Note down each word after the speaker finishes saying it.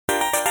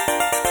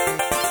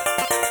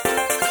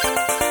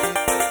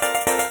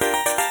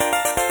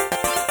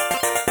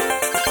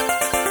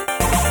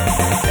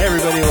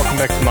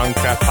back to the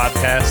Minecraft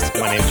Podcast.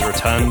 My name is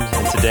Rotund,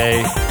 and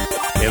today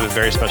we have a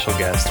very special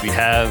guest. We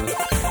have,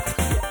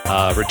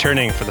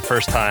 returning for the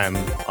first time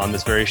on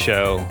this very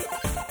show,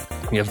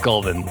 we have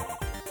Gulvin.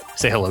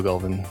 Say hello,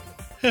 Gulvin.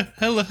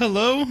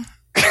 Hello.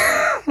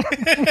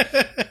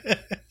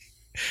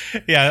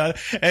 Yeah,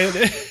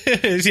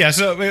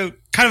 so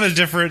kind of a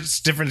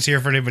difference here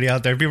for anybody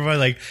out there. People are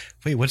like,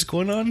 wait, what's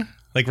going on?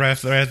 Like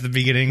right at the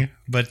beginning.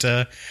 But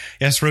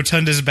yes,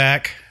 Rotund is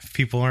back.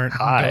 People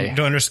don't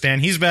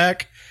understand. He's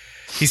back.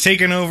 He's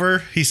taken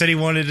over. He said he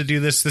wanted to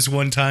do this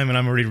one time, and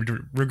I'm already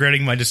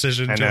regretting my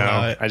decision. I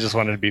know. I just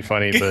wanted to be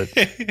funny, but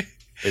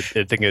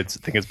I think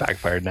it's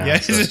backfired now. Yeah,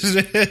 so.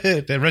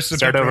 The rest of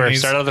Start over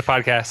the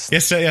podcast.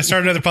 Yes, yeah,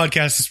 start another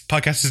podcast. This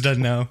podcast is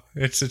done now.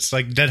 It's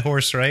like dead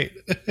horse, right?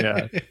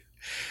 Yeah.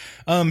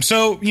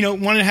 So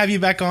wanted to have you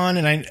back on,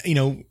 and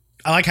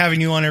I like having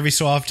you on every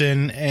so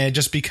often,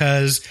 just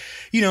because,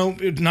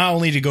 not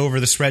only to go over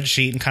the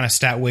spreadsheet and kind of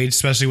stat weight,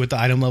 especially with the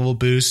item level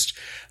boost,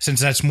 since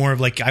that's more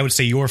of like, I would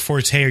say, your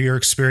forte or your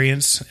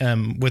experience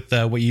with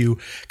what you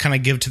kind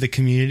of give to the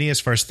community as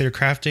far as their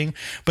crafting,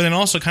 but then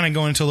also kind of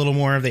go into a little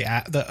more of the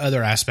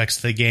other aspects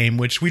of the game,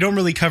 which we don't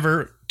really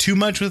cover too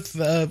much with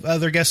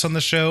other guests on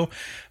the show.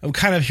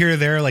 Kind of here or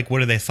there, like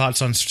what are their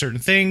thoughts on certain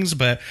things,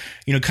 but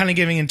kind of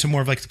giving into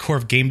more of like the core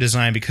of game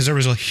design, because there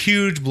was a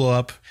huge blow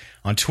up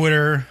on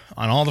Twitter,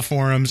 on all the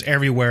forums,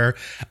 everywhere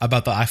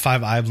about the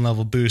i5 item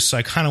level boost. So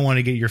I kind of want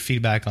to get your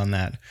feedback on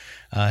that,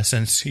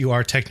 since you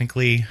are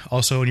technically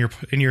also in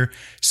your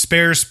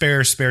spare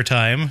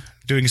time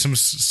doing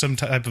some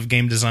type of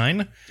game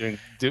design,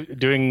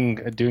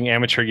 doing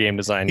amateur game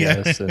design.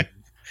 Yeah. Yes.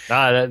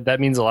 That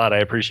means a lot. I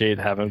appreciate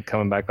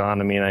coming back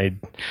on. I mean,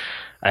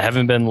 I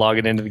haven't been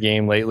logging into the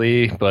game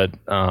lately, but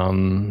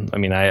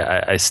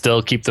I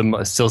still keep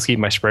my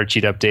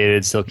spreadsheet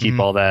updated, still keep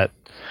all that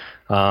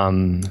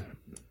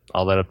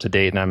up to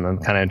date, and I'm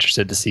kind of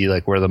interested to see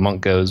like where the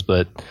monk goes,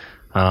 but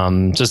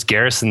just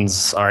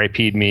Garrison's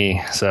RIP'd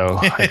me, so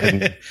I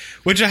couldn't.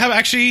 Which I have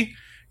actually.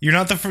 You're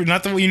not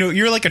the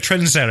you're like a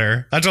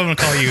trendsetter. That's what I'm gonna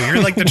call you.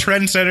 You're like the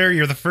trendsetter.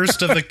 You're the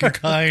first of your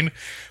kind,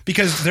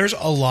 because there's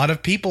a lot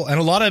of people and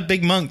a lot of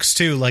big monks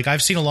too. Like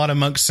I've seen a lot of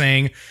monks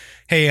saying,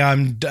 "Hey,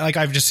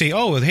 I've just seen,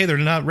 hey, they're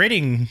not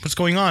raiding. What's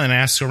going on?" And I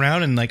ask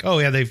around, and like, "Oh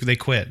yeah, they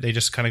quit. They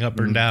just kind of got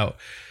burned out."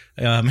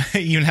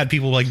 Even had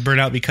people like burn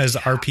out because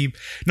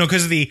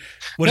because of the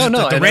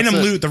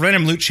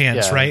random loot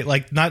chance, yeah. Right?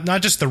 Like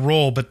not just the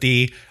roll, but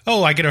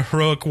I get a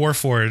heroic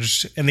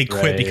Warforged, and they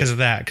quit because of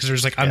that, because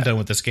there's like, I'm done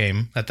with this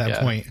game at that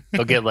point.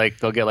 they'll get like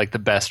the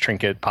best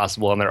trinket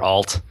possible on their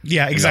alt.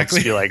 Yeah,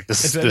 exactly. Be like,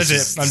 this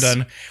is I'm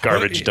done.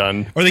 Garbage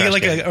done. Or they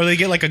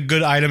get like a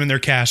good item in their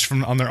cache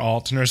on their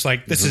alt, and they're just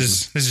like, this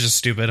is just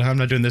stupid. I'm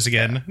not doing this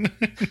again.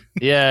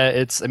 Yeah,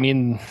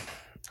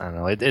 I don't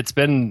know. That's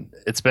been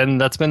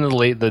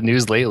the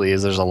news lately.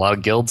 Is there's a lot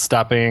of guilds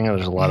stopping, and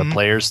there's a lot of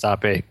players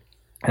stopping,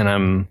 and I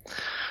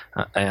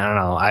don't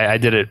know. I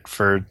did it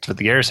for the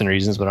Garrison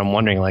reasons, but I'm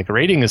wondering, like,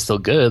 raiding is still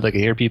good. Like I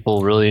hear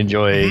people really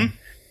enjoy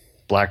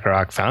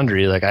Blackrock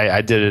Foundry. Like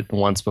I did it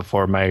once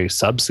before my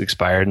subs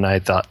expired, and I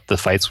thought the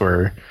fights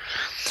were,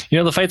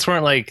 the fights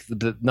weren't like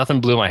nothing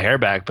blew my hair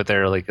back, but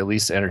they're like at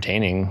least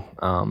entertaining.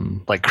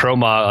 Like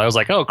Kromog, I was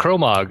like, oh,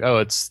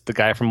 Kromog, it's the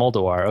guy from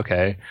Moldovar,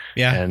 okay,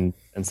 yeah,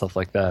 and stuff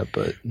like that,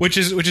 but which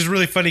is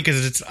really funny,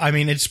 because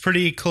it's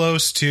pretty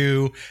close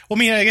to. Well, I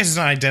mean, I guess it's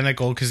not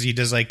identical, because he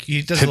does a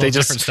little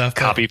different stuff.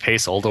 Copy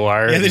paste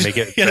Olduar and make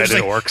it red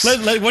and orcs.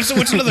 What's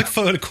another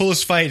the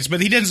coolest fights?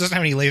 But he doesn't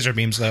have any laser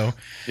beams though.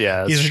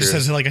 Yeah, he just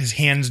has like his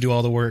hands do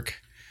all the work.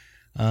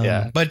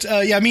 But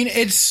I mean,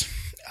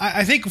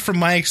 I think from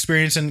my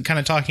experience and kind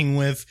of talking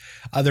with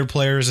other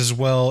players as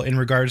well in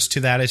regards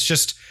to that,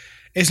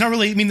 it's not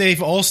really, I mean,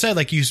 they've all said,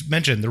 like you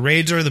mentioned, the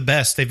raids are the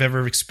best they've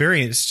ever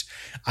experienced.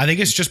 I think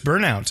it's just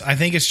burnout. I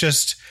think it's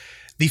just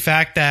the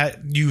fact that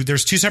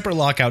there's two separate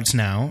lockouts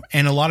now,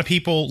 and a lot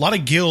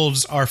of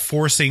guilds are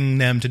forcing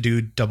them to do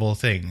double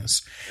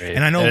things. Right.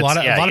 And I know a lot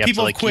of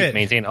people have quit.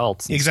 Maintain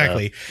alts.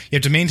 Exactly. Stuff. You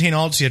have to maintain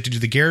alts. You have to do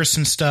the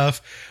Garrison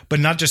stuff,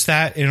 but not just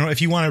that.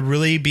 If you want to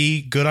really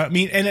be good, and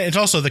it's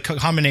also the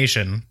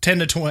combination 10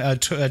 to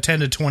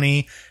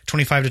 20,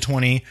 25 to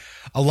 20.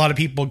 A lot of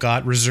people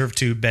got reserved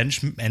to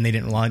bench, and they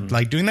didn't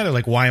like doing that. They're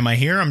like, why am I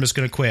here? I'm just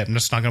going to quit. I'm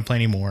just not going to play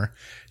anymore.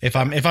 If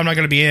I'm not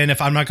going to be in,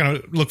 if I'm not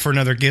going to look for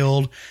another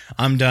guild,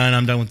 I'm done.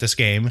 I'm done with this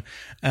game.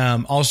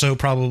 Also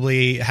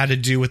probably had to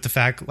do with the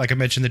fact, like I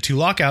mentioned, the two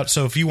lockouts.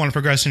 So if you want to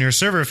progress in your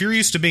server, if you're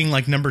used to being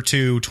like number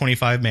 2,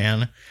 25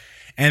 man,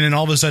 and then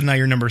all of a sudden now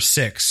you're number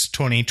 6,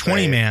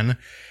 20 man,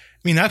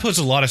 I mean, that puts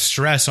a lot of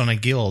stress on a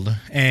guild.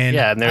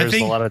 And there's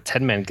a lot of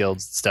 10-man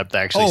guilds stepped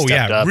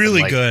up.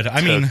 Really good.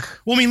 I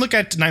mean, look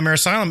at Nightmare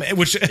Asylum,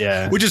 which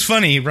is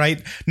funny,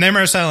 right?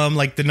 Nightmare Asylum,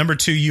 like the number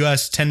 2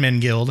 US 10-man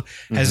guild,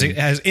 has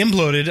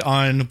imploded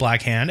on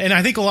Blackhand. And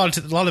I think a lot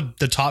of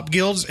the top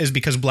guilds is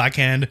because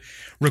Blackhand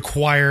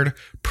required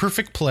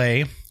perfect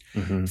play,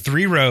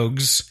 3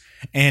 rogues,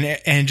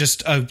 and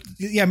just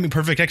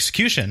perfect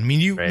execution. I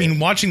mean,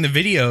 watching the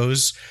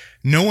videos,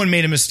 no one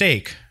made a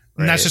mistake.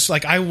 And that's just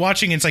like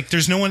watching. It's like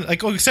there's no one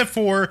except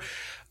for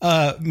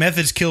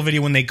methods kill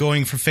video when they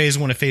going from phase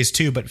 1 to phase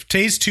 2, but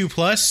phase 2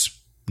 plus,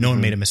 no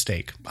one made a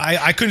mistake.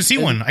 I couldn't see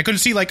one. I couldn't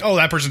see like, oh,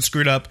 that person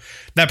screwed up.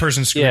 That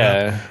person screwed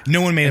up.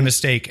 No one made a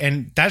mistake.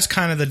 And that's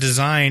kind of the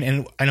design.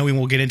 And I know we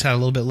will get into that a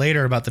little bit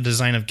later about the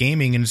design of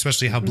gaming and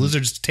especially how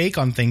Blizzard's take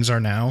on things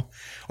are now,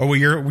 or what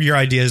your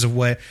ideas of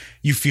what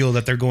you feel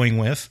that they're going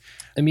with.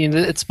 I mean,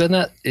 it's been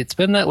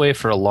that way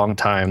for a long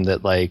time,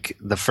 that like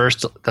the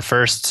first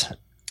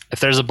if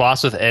there's a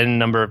boss with n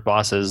number of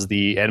bosses,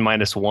 the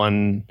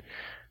n-1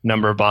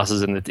 number of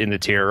bosses in the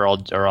tier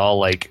are all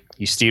like,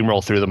 you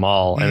steamroll through them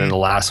all, and then the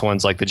last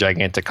one's like the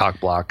gigantic cock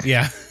block.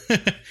 Yeah,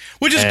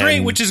 which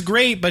is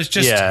great, but it's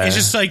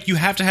just like you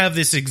have to have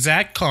this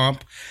exact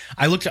comp.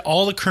 I looked at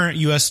all the current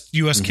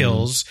US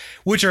kills,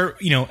 which are,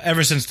 you know,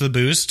 ever since the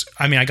boost.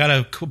 I mean, I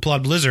gotta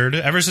applaud Blizzard.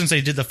 Ever since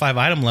they did the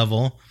 5-item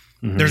level,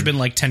 there's been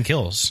like 10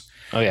 kills.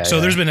 Oh yeah.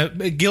 So there's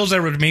been guilds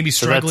that were maybe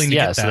struggling to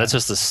get that. So that's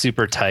just a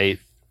super tight.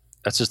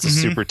 That's just a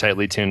super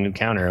tightly tuned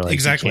encounter. Like,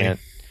 exactly.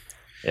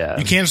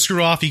 You can't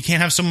screw off. You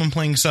can't have someone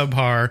playing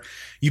subpar.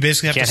 You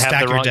basically have to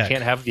stack your deck. You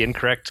can't have the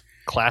incorrect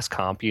class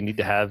comp. You need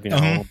to have,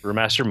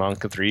 Brewmaster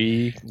Monk,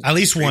 at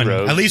least one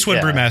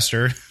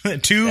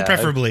Brewmaster, 2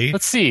 preferably.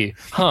 Let's see,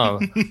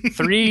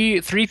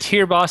 three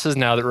tier bosses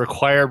now that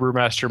require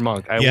Brewmaster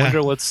Monk. I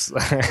wonder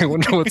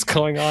what's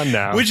going on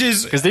now. Which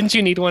is because didn't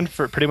you need one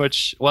for pretty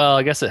much? Well,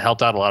 I guess it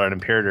helped out a lot on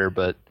Imperator,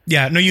 but you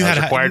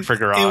had required for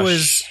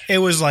Garrosh. It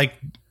was like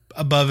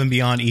above and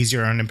beyond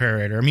easier on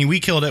Imperator. I mean, we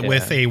killed it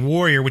with a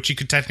warrior, which you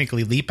could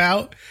technically leap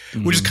out,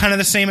 which is kind of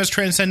the same as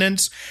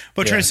Transcendence,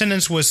 but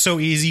Transcendence was so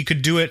easy you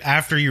could do it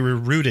after you were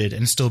rooted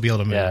and still be able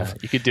to move. Yeah,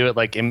 you could do it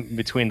like in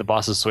between the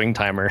boss's swing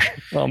timer.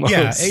 Almost.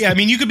 Yeah. I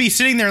mean, you could be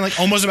sitting there like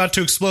almost about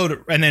to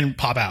explode and then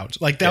pop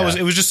out. Like that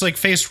it was just like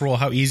face roll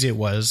how easy it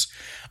was,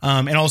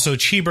 and also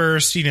chi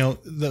burst. You know,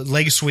 the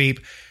leg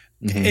sweep.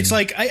 It's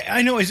like,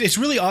 I know it's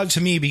really odd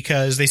to me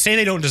because they say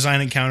they don't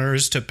design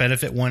encounters to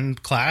benefit one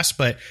class,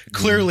 but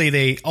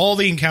clearly all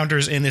the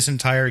encounters in this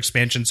entire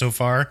expansion so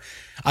far,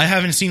 I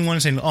haven't seen one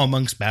saying, oh,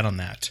 Monk's bad on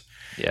that.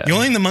 Yeah. The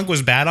only thing the Monk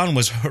was bad on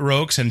was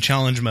heroics and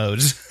challenge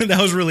modes. That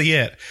was really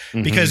it.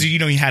 Because, you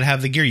had to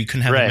have the gear. You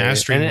couldn't have the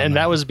mastery. And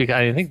that was because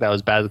I think that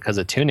was bad because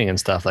of tuning and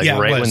stuff. Like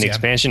when the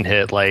expansion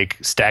hit, like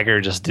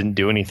Stagger just didn't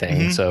do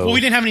anything. So we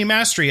didn't have any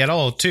mastery at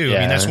all, too. Yeah. I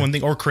mean, that's one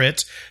thing. Or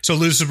crit. So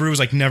Ludus Brew was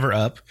like never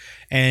up.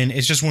 And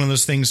it's just one of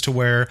those things to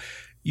where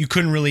you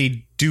couldn't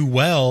really do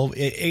well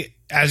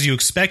as you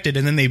expected.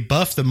 And then they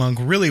buffed the Monk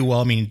really well.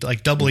 I mean,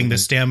 like doubling the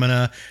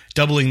stamina,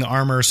 doubling the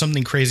armor,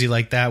 something crazy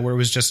like that, where it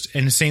was just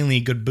an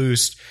insanely good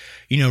boost.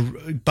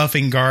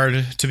 Buffing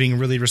guard to being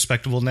really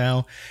respectable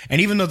now.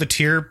 And even though the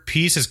tier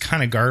piece is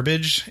kind of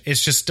garbage, it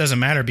just doesn't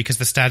matter because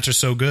the stats are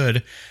so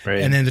good.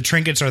 Right. And then the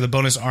trinkets are the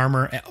bonus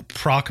armor,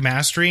 proc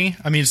mastery.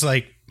 I mean, it's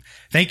like,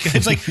 thank you.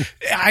 It's like,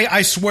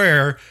 I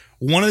swear,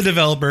 one of the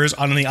developers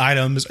on the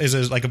items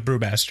is like a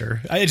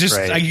brewmaster.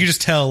 You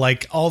just tell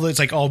like it's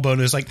like all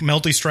bonus, like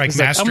Melty Strike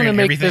mastery and everything. I'm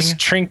gonna make this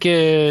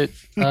trinket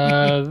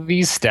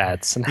these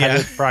stats and have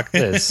it proc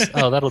this.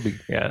 Oh, that'll be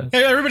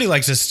Everybody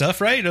likes this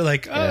stuff, right? They're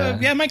like,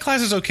 my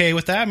class is okay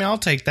with that. I mean, I'll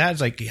take that. It's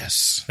like,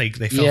 yes, they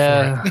fell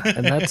for it.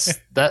 And that's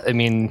that. I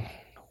mean,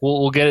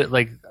 we'll get it.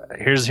 Like,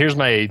 here's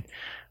my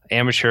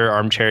amateur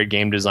armchair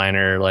game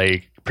designer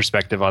like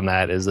perspective on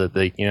that. Is that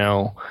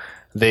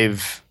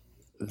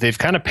they've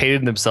kind of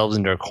painted themselves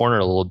into a corner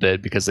a little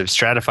bit because they've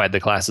stratified the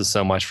classes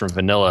so much from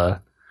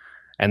vanilla,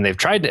 and they've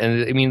tried to,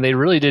 and I mean, they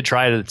really did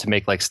try to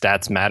make like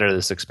stats matter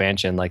this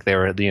expansion. Like they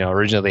were,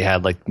 originally they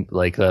had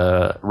like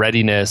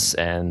readiness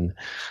and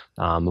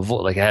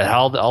like had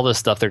all this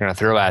stuff they're going to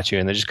throw at you,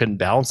 and they just couldn't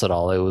balance it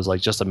all. It was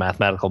like just a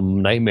mathematical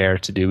nightmare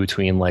to do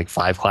between like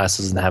 5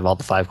 classes and have all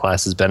the 5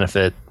 classes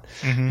benefit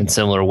in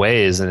similar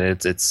ways. And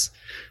it's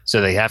so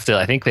they have to,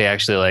 I think they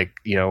actually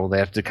they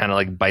have to kind of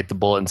like bite the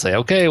bullet and say,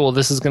 okay, well,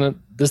 this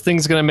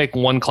thing's gonna make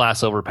one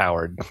class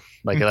overpowered.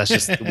 Like that's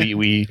just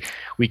we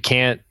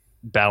can't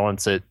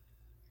balance it.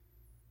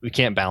 We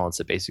can't balance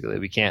it basically.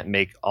 We can't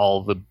make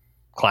all the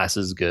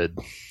classes good.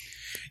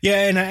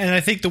 Yeah, and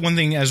I think the one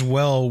thing as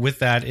well with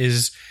that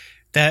is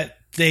that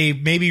they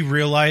maybe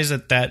realize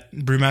that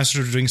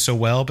Brewmasters are doing so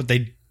well, but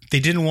they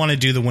didn't want to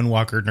do the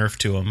Windwalker nerf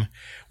to him,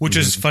 which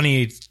is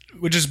funny,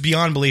 which is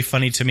beyond belief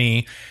funny to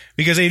me,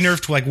 because they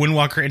nerfed like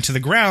Windwalker into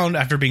the ground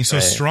after being so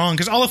strong.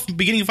 Because all the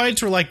beginning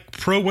fights were like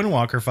pro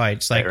Windwalker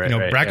fights, like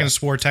Bracken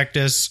Spore,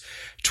 Tectus,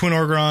 Twin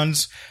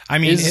Orgrons. I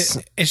mean,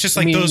 it's just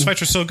like those fights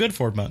were so good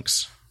for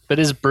Monks. But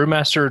is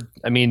Brewmaster?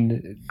 I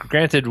mean,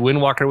 granted,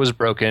 Windwalker was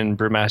broken.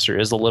 Brewmaster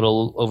is a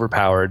little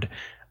overpowered.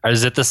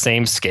 Is it the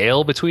same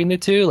scale between the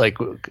two? Like,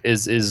 no? I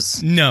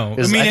think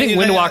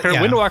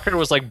Windwalker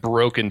was like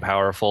broken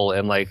powerful,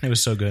 and like it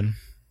was so good.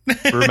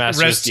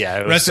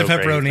 Brewmaster, rest of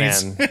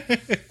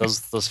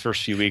pepperonis. Those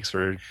first few weeks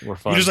were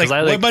fun. You're just like,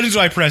 what buttons do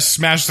I press?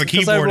 Smash the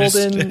keyboard.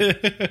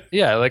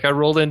 I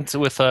rolled into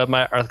with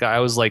my I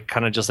was like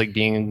kind of just like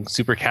being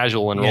super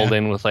casual and rolled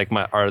in with like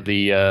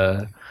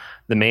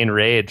the main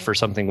raid for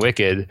something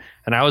wicked,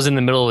 and I was in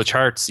the middle of the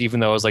charts even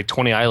though I was like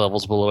 20 eye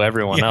levels below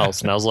everyone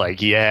else, and I was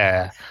like,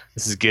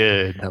 This is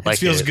good. I like it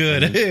feels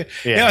good. And,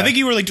 yeah, I think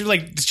you were like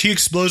chi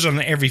explosion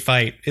on every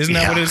fight. Isn't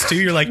that what it is too?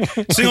 You're like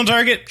single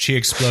target, chi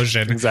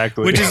explosion.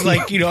 Exactly. Which is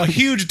like, a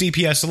huge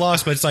DPS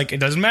loss, but it's like, it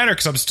doesn't matter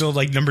because I'm still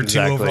like number 2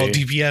 overall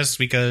DPS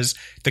because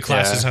the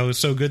class is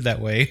so good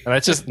that way. And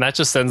that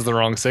just sends the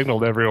wrong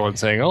signal to everyone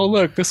saying, oh,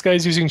 look, this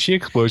guy's using chi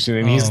explosion.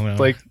 And he's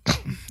like,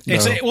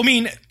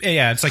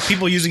 it's like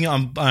people using it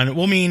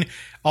on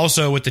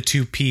also with the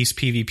 2-piece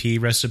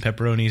PvP, rest of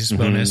pepperonis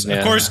bonus.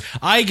 Of course,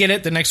 I get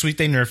it. The next week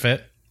they nerf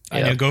it.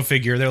 I know, go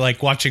figure. They're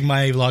like watching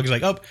my vlogs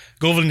like, oh,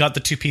 Golden got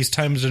the 2-piece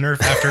times the nerf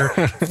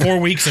after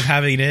 4 weeks of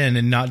having it in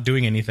and not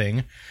doing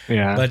anything.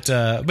 Yeah.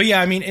 But yeah,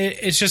 I mean,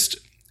 it's just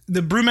the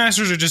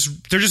brewmasters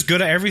they're just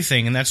good at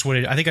everything. And that's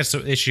I think that's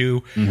the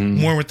issue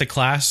more with the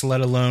class,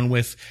 let alone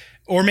with,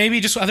 or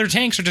maybe just other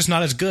tanks are just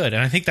not as good.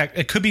 And I think that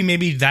it could be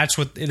maybe that's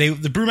what the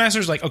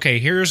brewmasters like, okay,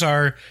 here's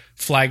our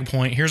flag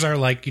point. Here's our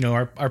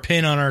our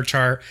pin on our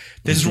chart.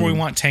 This is where we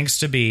want tanks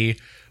to be.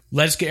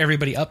 Let's get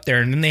everybody up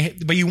there. And then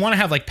but you want to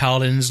have like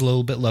paladins a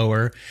little bit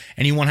lower,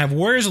 and you want to have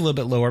warriors a little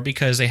bit lower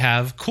because they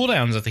have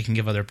cooldowns that they can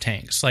give other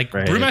tanks. Like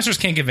brewmasters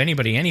can't give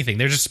anybody anything.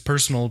 They're just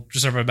personal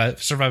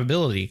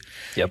survivability.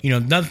 Yep.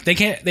 They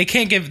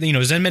can't give,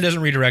 Zenmed doesn't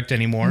redirect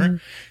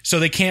anymore. So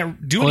they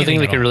can't do anything. The only thing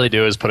they can really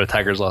do is put a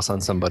Tiger's Loss on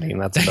somebody,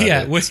 and that's about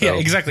it. Yeah,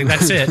 exactly.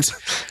 That's it.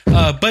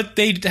 But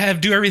they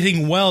do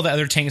everything well that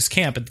other tanks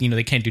can't. But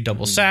they can't do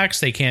double sacks.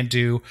 They can't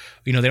do.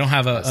 They don't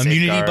have a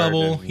immunity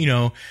bubble.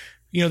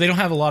 They don't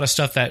have a lot of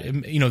stuff that,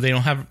 they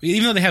don't have,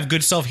 even though they have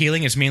good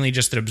self-healing, it's mainly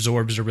just that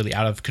absorbs are really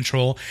out of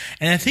control.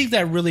 And I think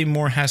that really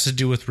more has to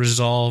do with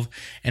Resolve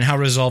and how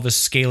Resolve is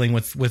scaling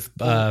with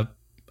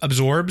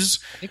absorbs.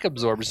 I think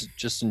absorbs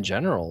just in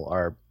general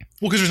are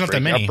because there's not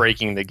that many.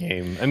 Breaking the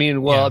game. I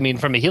mean,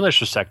 from a healer's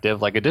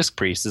perspective, like a Disc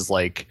Priest is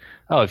like,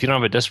 oh, if you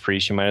don't have a Disc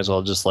Priest, you might as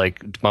well just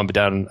like bump it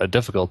down a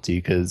difficulty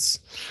because,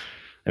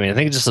 I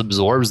think it just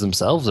absorbs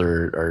themselves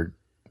are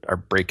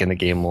breaking the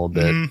game a little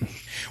bit.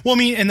 Well,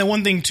 and the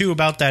one thing too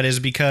about that is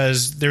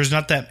because there's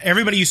not that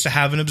everybody used to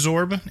have an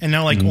absorb, and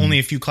now like only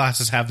a few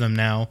classes have them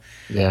now.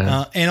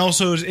 Yeah, and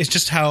also it's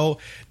just how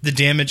the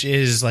damage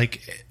is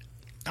like.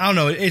 I don't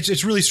know.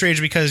 It's really strange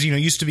because it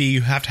used to be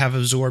you have to have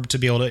absorb to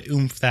be able to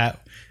oomph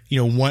that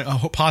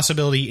a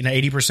possibility in an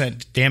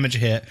 80% damage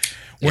hit.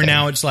 Where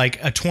now it's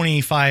like a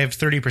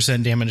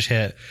 25-30% damage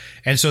hit,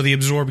 and so the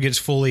absorb gets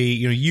fully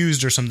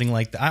used or something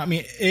like that. I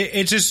mean,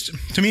 it just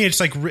to me it's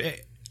like.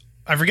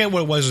 I forget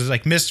what it was. It was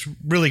like Mist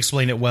really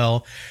explained it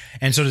well,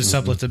 and so did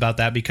Suplift about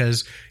that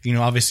because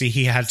obviously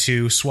he had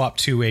to swap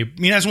to a.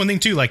 That's one thing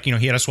too. Like he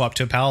had to swap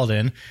to a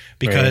paladin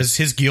because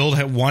his guild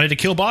had wanted to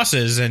kill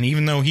bosses, and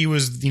even though he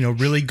was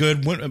really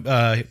good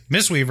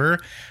Mistweaver,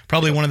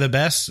 probably one of the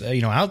best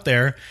out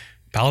there,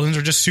 paladins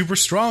are just super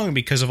strong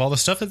because of all the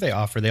stuff that they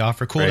offer. They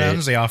offer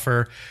cooldowns. They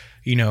offer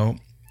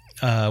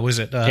was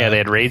it? They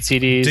had raid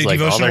CDs. Like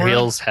all their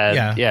heals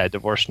had.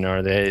 Devotion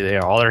Aura. They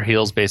all their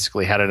heals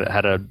basically had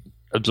a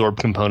absorb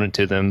component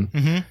to them,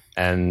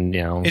 and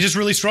it's just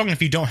really strong if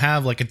you don't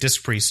have like a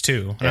Disc Priest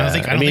too. And I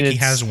don't think he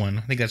has one.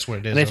 I think that's what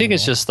it is. And I think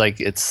it's just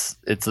like it's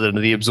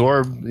the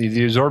absorb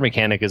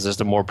mechanic is just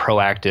a more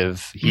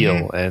proactive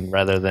heal, and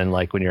rather than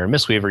like when you're a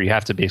Mistweaver, you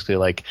have to basically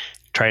like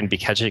try and be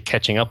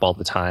catching up all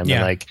the time,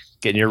 and like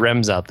getting your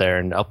rems out there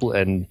and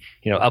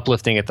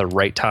uplifting at the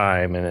right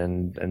time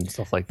and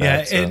stuff like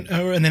that. Yeah,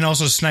 and then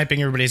also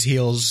sniping everybody's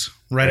heals.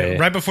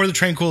 Right before the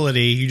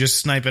tranquility, you just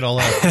snipe it all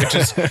up,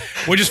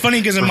 which is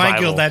funny because in my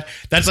guild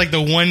that's like the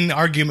one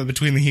argument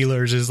between the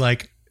healers is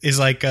like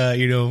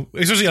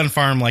especially on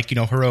farm like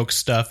heroic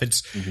stuff.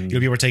 It's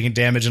people are taking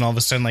damage and all of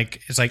a sudden like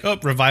it's like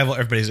revival,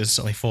 everybody's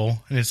instantly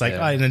full, and it's like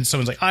and then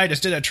someone's like I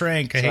just did a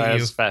trank. I hate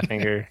you, fat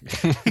finger.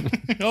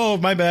 Oh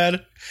my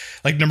bad.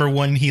 Like number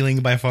 1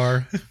 healing by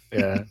far.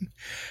 Yeah.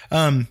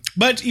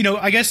 But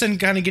I guess then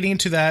kind of getting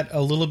into that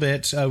a little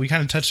bit, we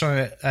kind of touched on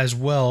it as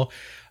well.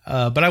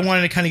 But I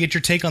wanted to kind of get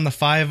your take on the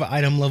 5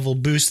 item level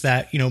boost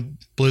that,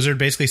 Blizzard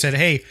basically said,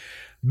 hey,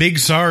 big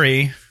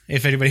sorry.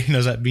 If anybody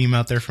knows that meme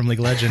out there from League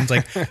of Legends,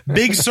 like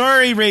big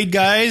sorry raid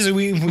guys.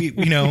 We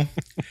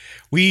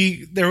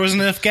there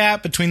wasn't enough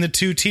gap between the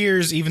 2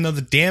 tiers, even though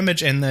the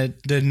damage and the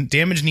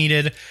damage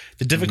needed,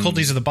 the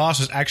difficulties of the boss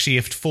was actually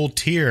a full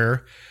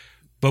tier.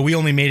 But we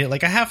only made it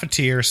like a half a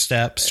tier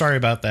step. Sorry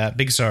about that.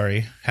 Big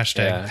sorry.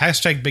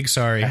 Hashtag big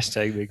sorry.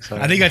 Hashtag big sorry.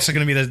 I think that's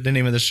going to be the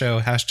name of the show.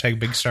 Hashtag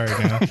big sorry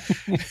now.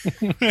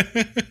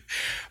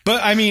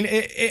 But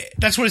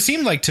that's what it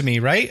seemed like to me,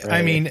 right?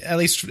 At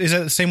least is that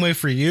the same way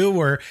for you,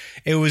 or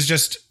it was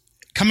just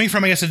coming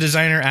from, I guess, a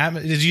designer app?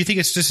 Did you think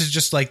this is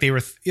just like they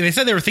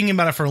said they were thinking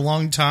about it for a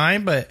long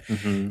time, but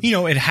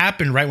it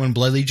happened right when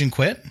Blood Legion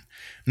quit.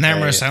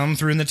 Nightmare Asylum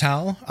threw in the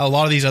towel. A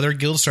lot of these other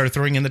guilds started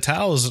throwing in the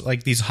towels,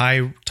 like these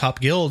high top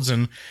guilds.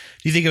 And do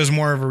you think it was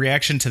more of a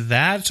reaction to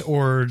that,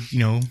 or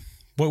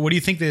what do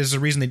you think is the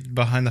reason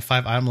behind the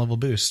 5 item level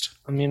boost?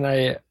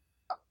 I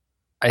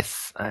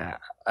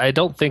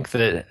don't think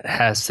that it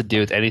has to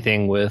do with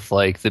anything with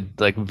like the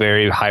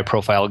very high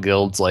profile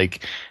guilds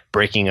like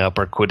breaking up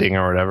or quitting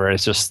or whatever.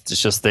 It's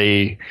just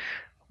they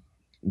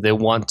they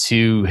want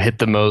to hit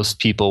the most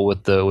people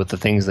with the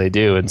things they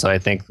do. And so I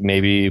think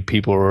maybe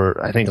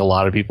I think a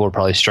lot of people are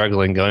probably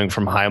struggling going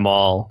from high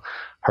maul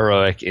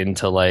heroic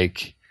into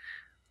like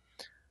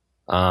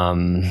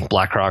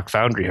Blackrock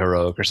Foundry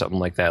heroic or something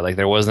like that. Like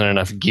there wasn't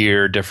enough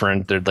gear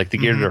different. Like the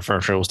gear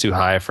differential was too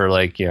high for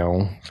like, you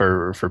know,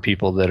 for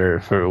people that are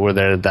where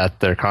they're that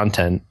their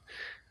content.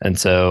 And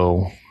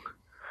so,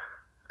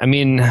 I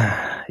mean,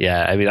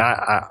 yeah, I mean,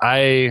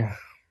 I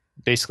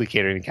basically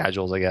catering to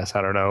casuals, I guess.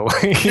 I don't know.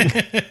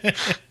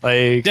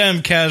 Like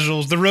damn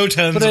casuals, the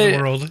Rotuns of the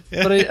world.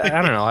 But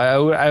I don't know.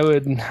 I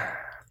would.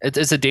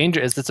 It's a danger.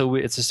 It's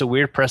just a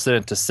weird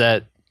precedent to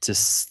set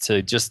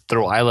to just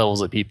throw eye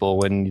levels at people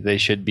when they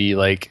should be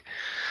like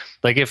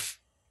if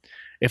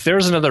there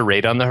was another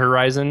raid on the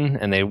horizon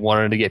and they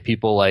wanted to get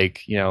people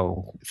like, you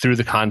know, through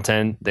the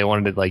content, they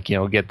wanted to like, you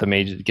know, get the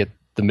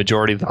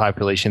majority of the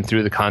population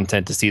through the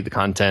content to see the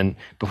content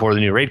before the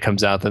new raid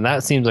comes out, then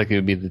that seems like it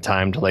would be the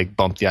time to like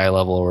bump the eye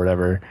level or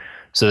whatever,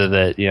 so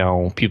that, you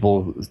know,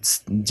 people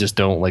just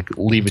don't like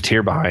leave a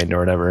tier behind or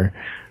whatever.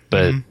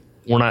 But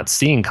we're not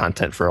seeing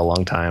content for a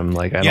long time.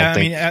 Like I don't think. I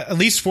mean, at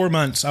least 4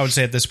 months, I would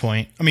say at this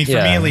point. I mean, for me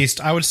at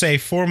least, I would say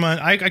 4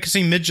 months. I could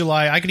see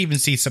mid-July. I could even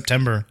see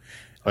September.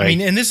 Right. I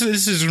mean, and this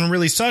is going to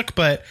really suck,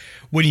 but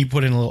when you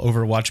put in a little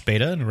Overwatch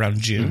beta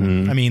around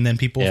June, I mean, then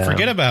people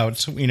forget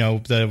about, you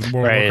know, the World of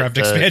Warcraft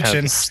expansion.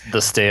 Kind of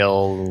the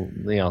stale,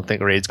 you know, I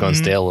think raid's gone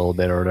stale a little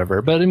bit or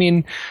whatever. But I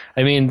mean,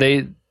 I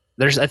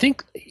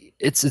think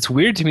it's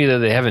weird to me that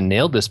they haven't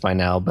nailed this by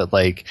now, but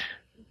like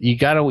you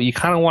kind of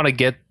want to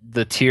get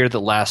the tier that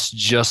lasts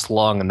just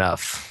long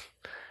enough.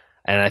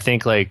 And I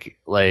think like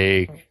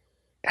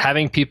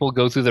having people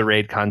go through the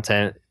raid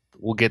content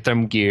will get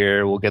them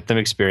gear, will get them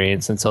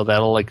experience, and so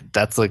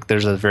that's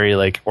there's a very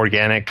like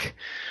organic,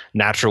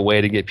 natural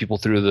way to get people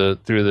through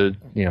the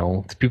you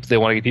know, the people, they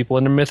want to get people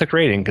into Mythic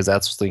raiding because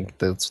that's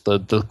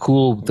the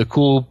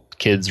cool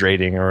kids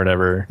raiding or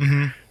whatever.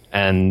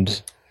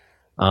 And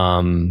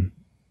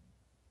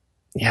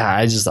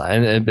yeah,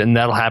 and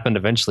that'll happen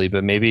eventually,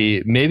 but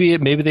maybe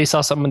they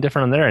saw something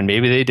different on there, and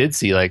maybe they did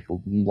see like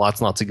lots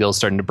and lots of guilds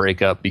starting to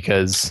break up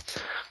because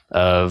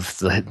of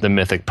the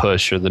Mythic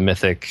push or the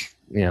Mythic,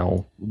 you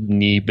know,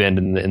 knee bend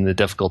in the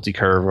difficulty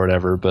curve or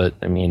whatever. But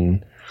I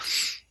mean,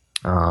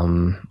 I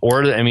don't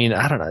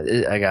know.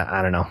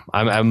 I don't know.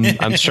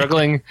 I'm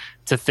struggling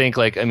to think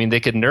like, I mean,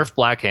 they could nerf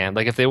Blackhand.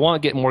 Like if they want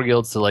to get more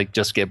guilds to like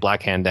just get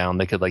Blackhand down,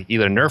 they could like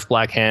either nerf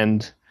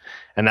Blackhand,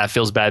 and that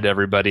feels bad to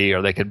everybody,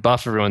 or they could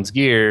buff everyone's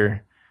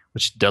gear,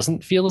 which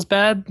doesn't feel as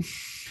bad,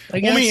 I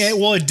guess.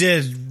 It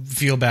did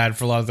feel bad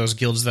for a lot of those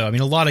guilds, though. I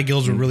mean, a lot of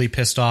guilds were really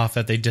pissed off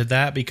that they did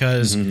that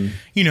because,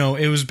 you know,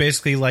 it was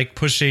basically like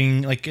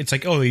pushing, like, it's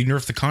like, oh, you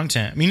nerf the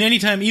content. I mean,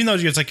 anytime, even though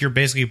it's like you're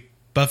basically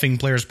buffing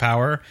players'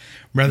 power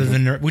rather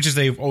than nerf, which is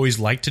they've always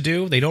liked to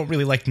do. They don't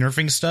really like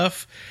nerfing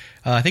stuff.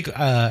 I think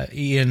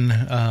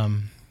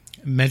Ian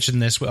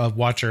mentioned this,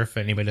 Watcher, if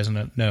anybody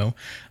doesn't know,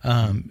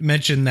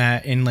 mentioned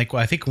that in like,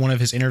 I think one of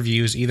his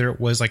interviews, either it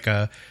was like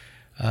a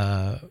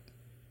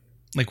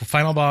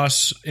final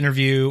boss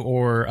interview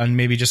or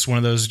maybe just one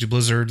of those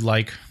Blizzard,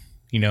 like,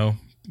 you know,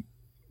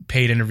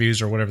 paid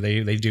interviews or whatever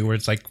they do, where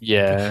it's like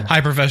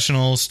high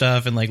professional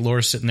stuff, and like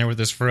Laura's sitting there with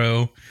this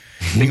fro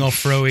being all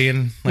froey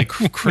and like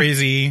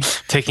crazy,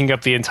 taking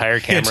up the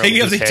entire camera. Yeah,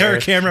 taking up the entire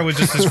camera with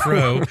just this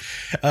fro.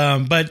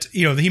 But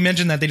you know, he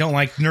mentioned that they don't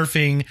like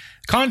nerfing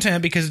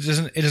content because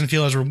it doesn't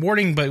feel as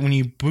rewarding. But when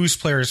you boost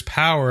players'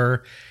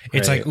 power,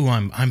 it's like, ooh,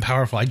 I'm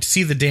powerful. I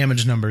see the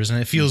damage numbers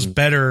and it feels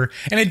better.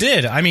 And it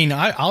did. I mean,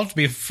 I'll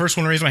be the first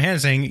one to raise my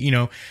hand saying, you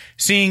know,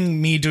 seeing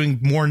me doing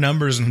more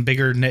numbers and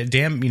bigger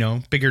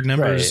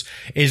numbers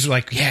is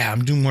like, yeah,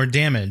 I'm doing more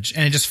damage,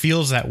 and it just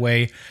feels that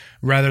way.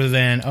 Rather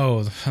than,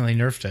 oh, they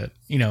nerfed it.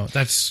 You know,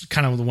 that's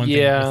kind of the one thing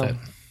with it.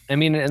 I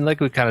mean, and like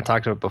we kind of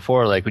talked about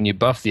before, like when you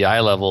buff the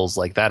eye levels,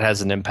 like that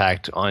has an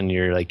impact on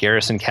your like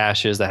garrison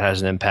caches. That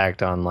has an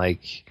impact on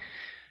like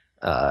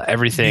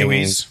everything.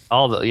 BOEs.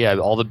 All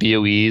the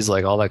BOEs,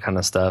 like all that kind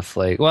of stuff.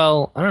 Like,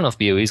 well, I don't know if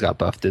BOEs got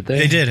buffed, did they?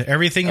 They did.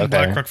 Everything in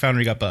Blackrock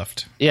Foundry got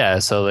buffed. Yeah,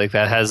 so like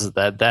that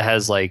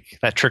has like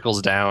that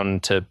trickles down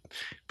to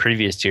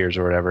previous tiers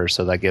or whatever,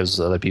 so that gives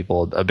other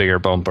people a bigger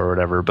bump or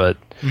whatever. But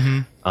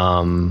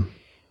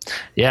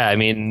yeah, I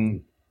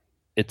mean,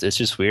 it's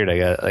just weird.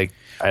 I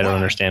don't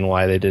understand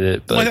why they did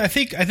it. But well, I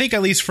think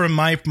at least from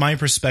my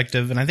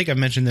perspective, and I think I've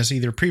mentioned this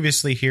either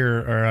previously here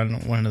or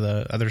on one of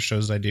the other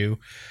shows I do,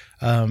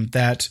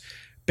 that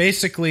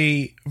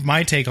basically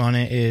my take on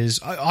it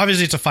is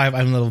obviously it's a 5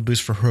 item level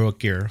boost for heroic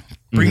gear,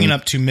 bringing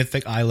up to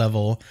mythic eye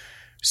level,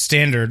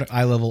 standard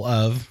eye level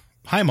of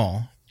high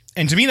maul.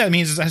 And to me, that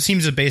means that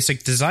seems a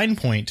basic design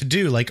point to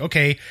do. Like,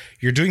 okay,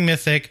 you're doing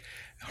mythic.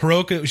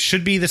 Heroic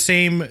should be the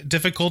same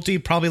difficulty,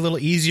 probably a little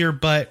easier,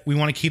 but we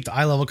want to keep the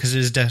eye level because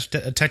it is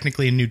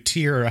technically a new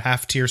tier or a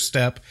half tier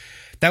step.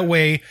 That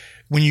way,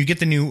 when you get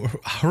the new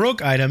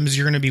heroic items,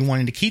 you're going to be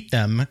wanting to keep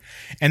them.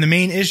 And the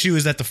main issue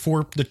is that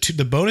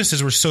the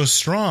bonuses were so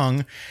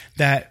strong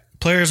that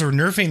players were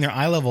nerfing their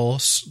eye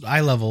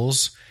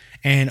levels,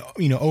 and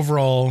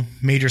overall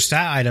major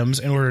stat items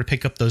in order to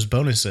pick up those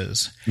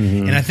bonuses.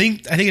 And I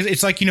think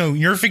it's like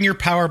nerfing your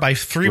power by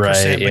 3%,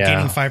 but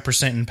gaining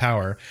 5% in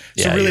power.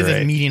 So really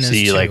the median is so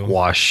you 2. like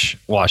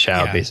wash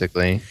out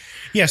basically.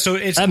 Yeah, so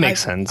that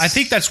makes sense. I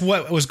think that's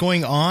what was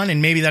going on,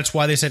 and maybe that's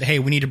why they said, "Hey,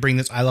 we need to bring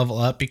this eye level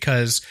up,"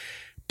 because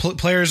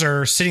players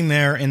are sitting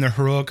there in their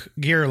heroic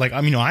gear. Like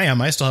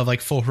I still have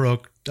like full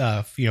heroic,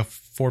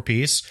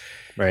 4-piece.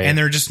 Right. And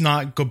they're just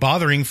not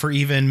bothering for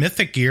even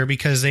mythic gear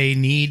because they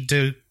need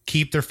to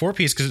keep their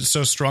 4-piece because it's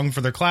so strong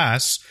for their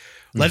class.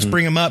 Let's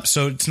bring them up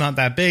so it's not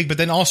that big. But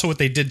then also what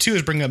they did too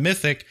is bring up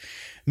mythic,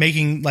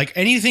 making like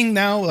anything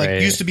now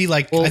used to be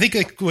like, I think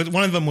like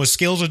one of them was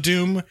Scales of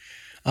Doom.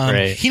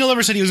 Hino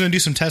Lover said he was going to do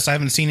some tests. I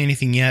haven't seen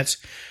anything yet.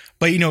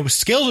 But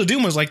Scales of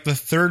Doom was like the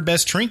 3rd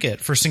best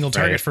trinket for single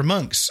target for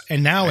monks.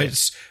 And now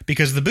it's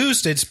because of the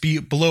boost, it's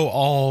below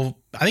all,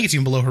 I think it's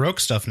even below heroic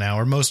stuff now,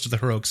 or most of the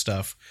heroic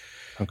stuff.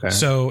 Okay.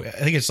 So I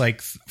think it's like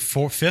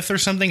 5th or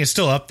something. It's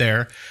still up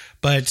there,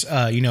 but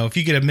if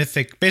you get a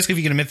mythic, basically if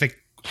you get a mythic,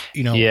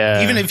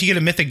 even if you get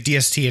a mythic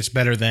DST, it's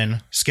better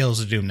than Scales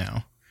of Doom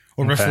now,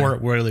 or before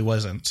it really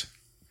wasn't.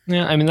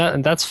 Yeah, I mean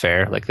that's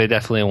fair. Like they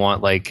definitely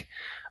want like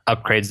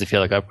upgrades to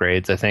feel like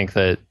upgrades. I think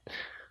that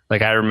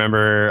like I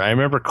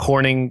remember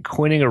coining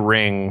a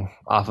ring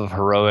off the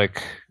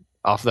heroic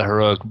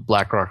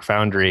Blackrock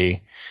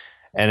Foundry.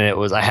 And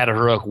I had a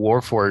heroic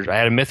Warforged. I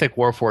had a mythic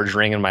Warforged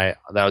ring that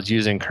I was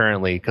using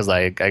currently because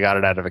I got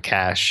it out of a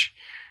cache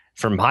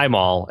from High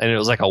Mall, and it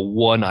was like a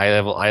 1 eye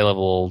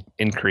level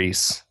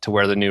increase to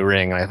wear the new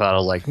ring. And I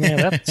was like, man,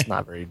 that's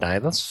not very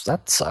nice.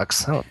 That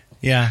sucks.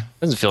 Yeah,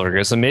 doesn't feel very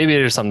good. So maybe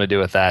there's something to do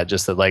with that.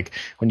 Just that like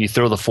when you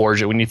throw that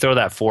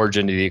forge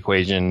into the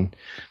equation,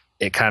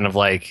 it kind of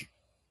like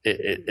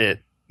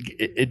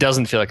it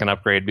doesn't feel like an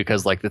upgrade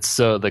because it's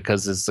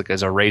like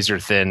there's a razor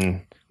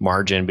thin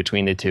margin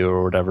between the two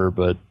or whatever,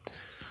 but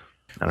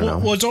I don't know.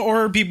 Well,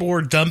 or people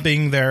were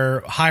dumping their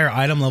higher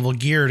item level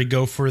gear to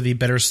go for the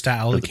better stat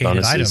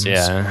allocated items.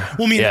 Yeah.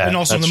 Well, and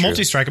also the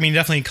multi-strike. I mean,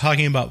 definitely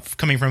talking about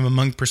coming from a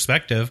monk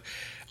perspective,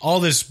 all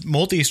this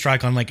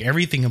multi-strike on like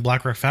everything in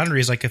Blackrock Foundry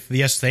is like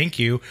yes, thank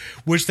you,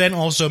 which then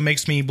also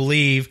makes me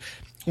believe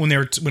when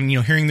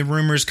hearing the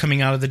rumors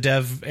coming out of the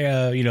dev,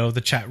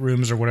 the chat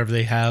rooms or whatever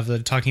they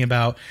have, talking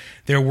about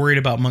they're worried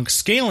about monk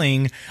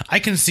scaling. I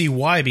can see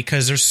why,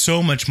 because there's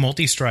so much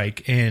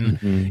multi-strike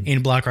in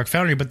Blackrock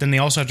Foundry, but then they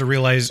also have to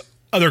realize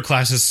other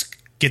classes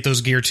get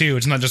those gear too.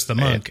 It's not just the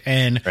monk.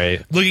 And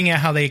looking at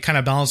how they kind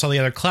of balance all the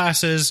other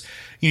classes,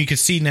 you can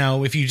see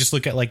now if you just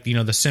look at like, the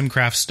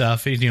Simcraft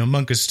stuff,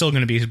 monk is still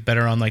going to be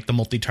better on like the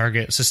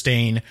multi-target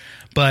sustain,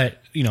 but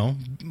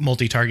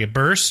multi-target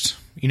burst,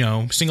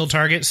 single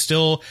target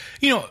still,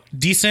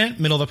 decent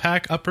middle of the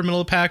pack, upper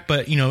middle of the pack,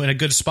 but in a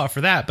good spot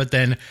for that. But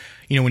then,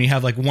 when you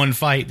have like one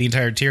fight, the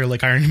entire tier,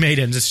 like Iron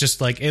Maidens, it's just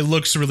like, it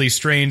looks really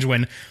strange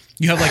when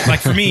you have like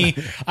for me,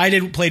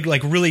 I played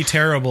like really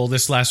terrible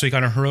this last week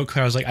on a heroic.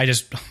 I was like, I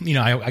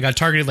got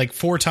targeted like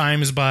 4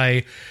 times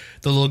by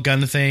the little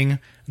gun thing,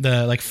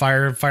 the like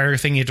fire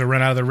thing. You have to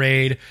run out of the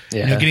raid,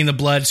 getting the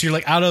blood. So you're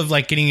like out of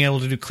like getting able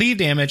to do cleave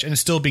damage and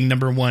still being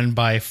number 1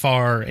 by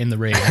far in the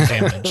raid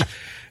damage,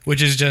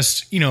 which is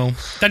just,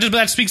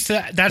 that speaks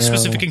to that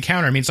specific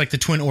encounter. I mean, it's like the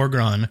twin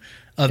Orgron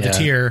of the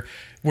tier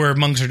where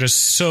monks are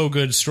just so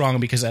good, strong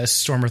because that's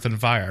Storm, Earth, and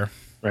Fire.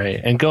 Right.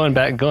 And going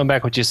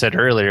back what you said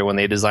earlier, when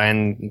they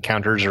design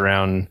encounters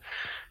around,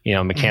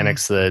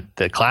 mechanics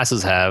that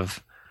classes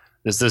have,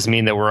 does this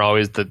mean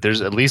that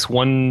there's at least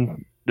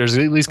going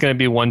to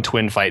be one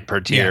twin fight per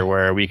tier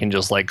where we can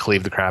just like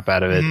cleave the crap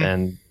out of it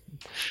and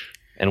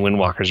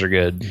Windwalkers are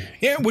good.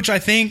 Yeah, which I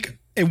think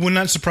it would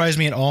not surprise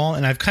me at all.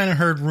 And I've kind of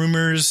heard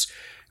rumors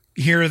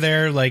here or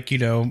there, like,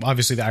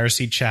 obviously the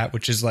IRC chat,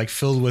 which is like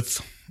filled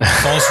with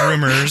false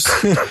rumors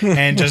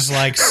and just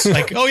like,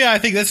 oh yeah, I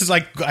think this is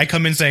like, I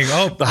come in saying,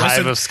 oh, the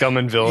hive of scum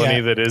and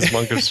villainy that is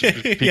Monk of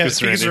Peak of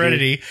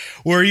Serenity,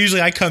 where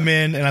usually I come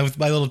in and with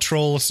my little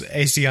troll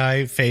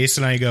ACI face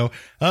and I go,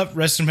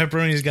 rest in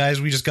pepperonis, guys,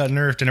 we just got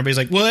nerfed, and everybody's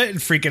like, what? And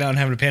freaking out and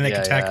having a panic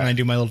attack, and I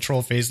do my little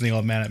troll face and they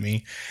all mad at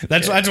me.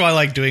 That's what I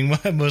like doing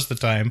most of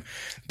the time.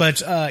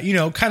 But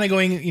kind of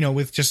going,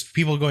 with just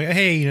people going,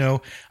 hey,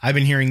 I've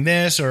been hearing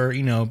this, or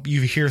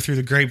you hear through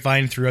the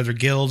grapevine through other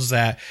guilds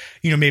that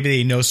maybe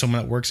they know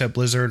someone that works at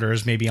Blizzard or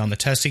is maybe on the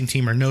testing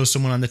team or knows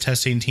someone on the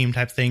testing team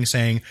type thing,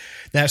 saying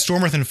that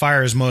Storm, Earth, and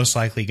Fire is most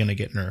likely going to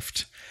get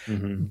nerfed.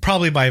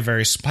 Probably by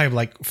probably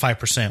like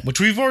 5%,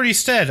 which we've already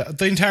said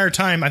the entire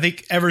time, I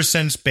think ever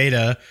since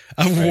beta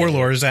of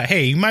Warlords, that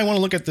hey, you might want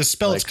to look at this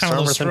spell. Like, it's kind of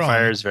a little strong.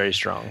 Fire is very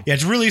strong. Yeah,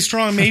 it's really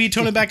strong. Maybe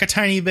tone it back a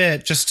tiny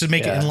bit just to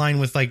make it in line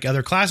with like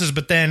other classes.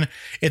 But then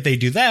if they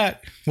do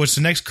that, what's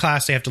the next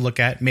class they have to look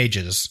at?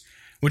 Mages,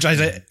 which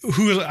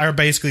who are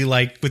basically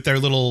like with their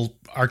little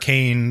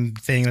arcane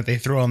thing that they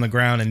throw on the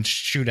ground and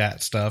shoot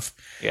at stuff.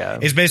 Yeah,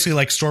 it's basically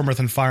like Storm, Earth,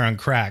 and Fire on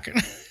crack.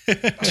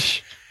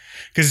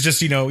 Because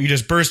just you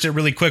just burst it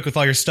really quick with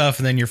all your stuff,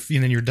 and then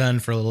you're done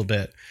for a little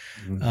bit.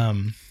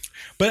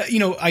 But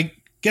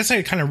guess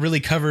it kind of really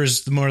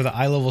covers more of the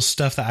eye level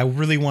stuff that I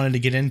really wanted to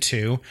get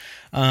into.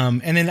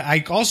 And then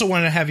I also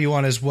wanted to have you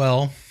on as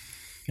well,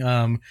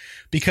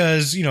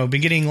 because, you know,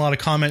 been getting a lot of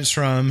comments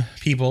from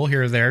people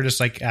here or there, just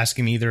like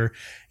asking me either,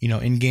 you know,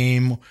 in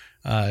game,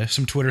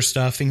 some Twitter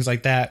stuff, things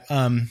like that.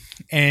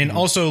 And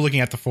also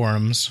looking at the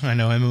forums. I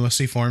know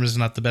MMOC forums is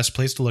not the best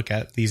place to look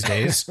at these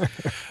days,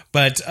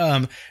 but,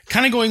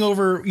 kind of going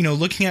over, you know,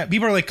 looking at,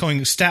 people are like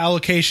going stat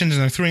allocations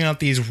and they're throwing out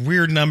these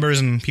weird numbers,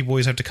 and people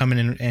always have to come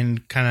in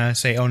and kind of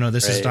say, oh no,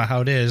 this is not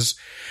how it is.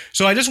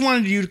 So I just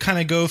wanted you to kind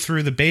of go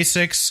through the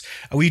basics.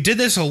 We did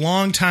this a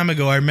long time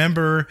ago. I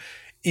remember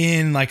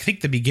in, like, I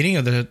think the beginning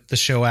of the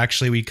show,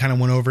 actually, we kind of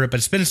went over it, but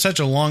it's been such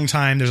a long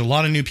time. There's a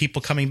lot of new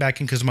people coming back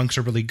in because monks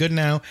are really good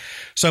now.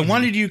 So I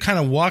wanted you to kind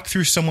of walk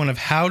through someone of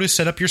how to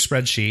set up your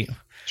spreadsheet.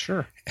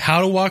 Sure.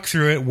 How to walk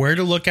through it, where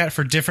to look at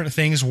for different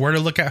things, where to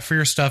look at for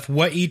your stuff,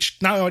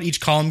 not what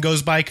each column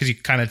goes by, because you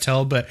can kind of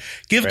tell, but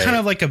give kind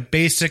of like a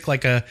basic,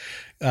 like a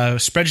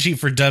spreadsheet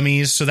for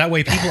dummies, so that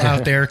way people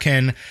out there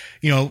can,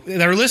 you know,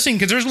 that are listening,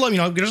 because there's a lot, you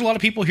know, there's a lot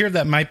of people here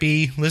that might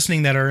be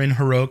listening that are in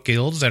heroic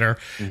guilds that are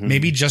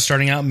maybe just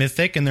starting out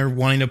Mythic, and they're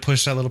wanting to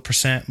push that little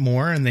percent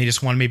more, and they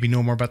just want to maybe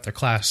know more about their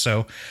class.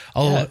 So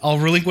I'll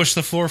relinquish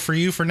the floor for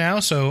you for now.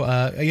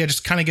 So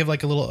just kind of give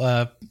like a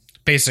little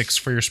basics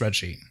for your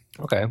spreadsheet.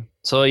 Okay.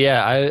 So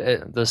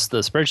the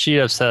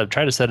spreadsheet I've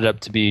tried to set it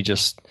up to be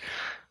just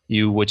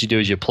what you do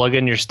is you plug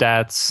in your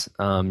stats.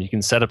 You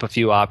can set up a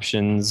few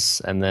options,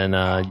 and then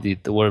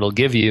what it'll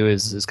give you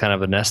is kind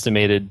of an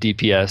estimated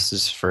DPS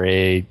is for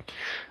a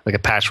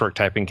patchwork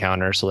type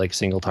encounter, so like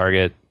single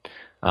target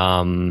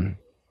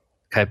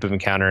type of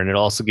encounter, and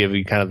it'll also give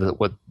you kind of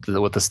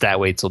what the stat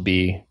weights will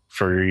be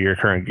for your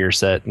current gear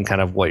set and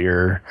kind of what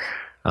your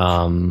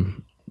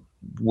options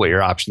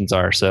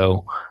are.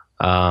 So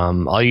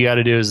all you got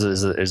to do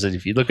is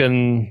if you look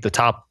in the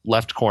top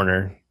left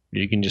corner,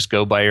 you can just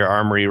go by your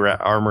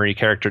armory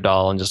character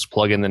doll and just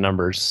plug in the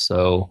numbers.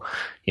 So,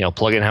 you know,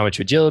 plug in how much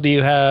agility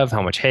you have,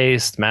 how much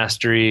haste,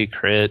 mastery,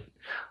 crit,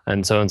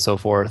 and so on and so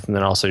forth, and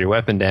then also your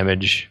weapon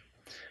damage.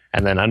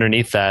 And then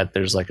underneath that,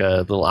 there's like a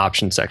little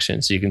option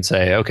section. So you can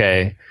say,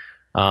 okay,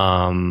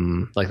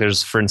 like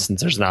for instance,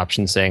 there's an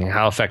option saying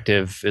how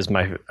effective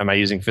am I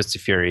using Fist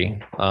of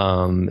Fury?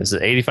 Is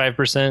it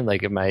 85%?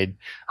 Like, am I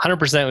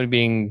 100% would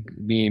be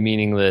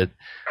meaning that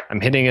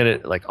I'm hitting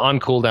it like on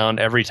cooldown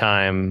every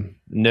time,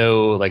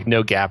 no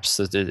gaps.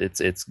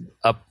 It's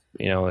up,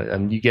 you know,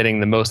 and you getting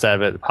the most out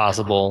of it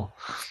possible.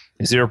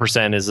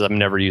 0% is I'm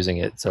never using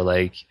it. So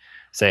like,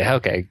 say,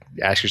 okay,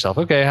 ask yourself,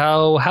 okay,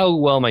 how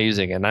well am I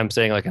using it? And I'm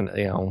saying like, you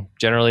know,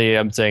 generally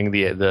I'm saying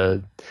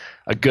a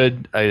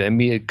good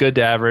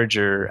to average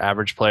or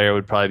average player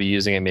would probably be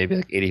using it maybe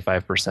like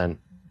 85%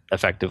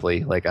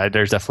 effectively. Like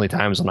there's definitely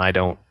times when I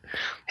don't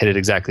hit it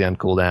exactly on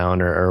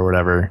cooldown or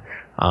whatever.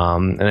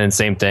 And then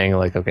same thing,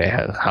 like, okay,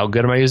 how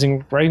good am I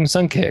using Rising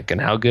Sun Kick, and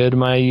how good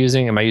am I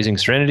using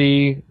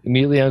Serenity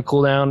immediately on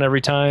cooldown every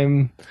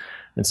time?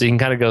 And so you can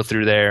kind of go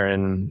through there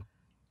and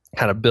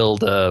kind of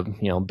build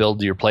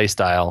your play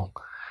style.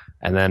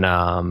 And then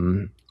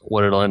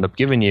what it'll end up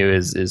giving you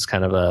is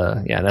kind of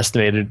an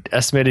estimated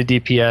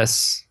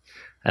DPS,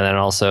 and then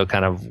also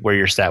kind of where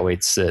your stat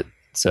weights sit.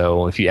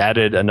 So if you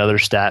added another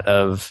stat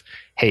of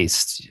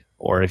haste,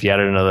 or if you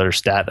added another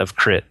stat of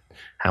crit,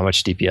 how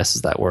much DPS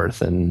is that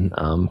worth? And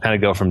kind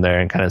of go from there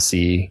and kind of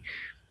see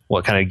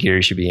what kind of gear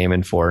you should be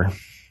aiming for.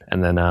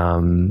 And then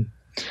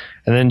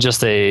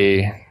just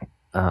it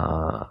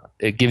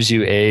gives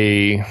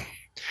you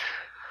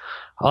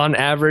on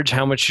average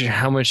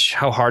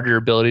how hard your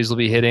abilities will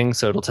be hitting.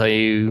 So it'll tell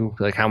you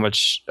like how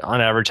much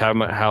on average,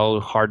 how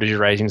hard does your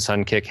Rising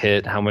Sun Kick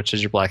hit, how much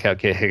does your Blackout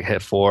Kick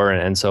hit for,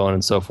 and so on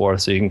and so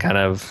forth. So you can kind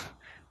of,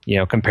 you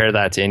know, compare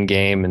that to in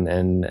game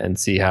and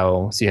see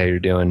how you're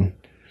doing.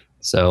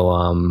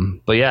 So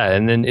but yeah,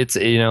 and then it's,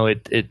 you know,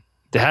 it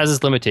has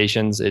its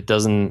limitations. It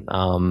doesn't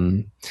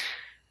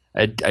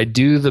I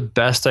do the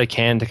best I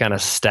can to kind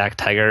of stack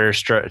Tiger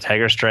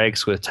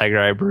Strikes with Tiger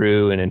Eye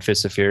Brew and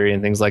Fist of Fury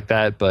and things like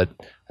that.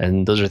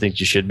 And those are things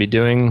you should be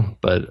doing.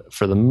 But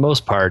for the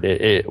most part,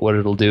 what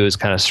it'll do is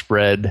kind of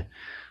spread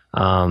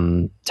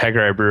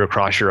Tiger Eye Brew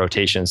across your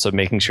rotation. So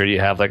making sure you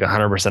have like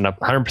 100%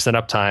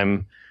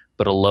 uptime,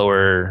 but a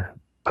lower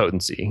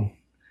potency.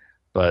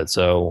 But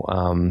so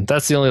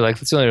that's the only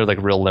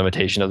real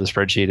limitation of the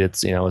spreadsheet.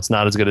 It's, you know, it's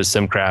not as good as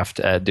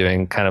Simcraft at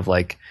doing kind of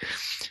like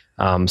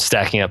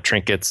stacking up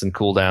trinkets and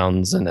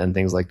cooldowns and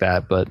things like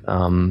that. But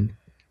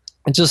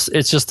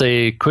it's just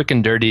a quick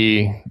and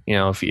dirty, you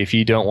know, if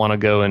you don't want to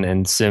go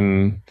and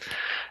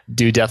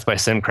do death by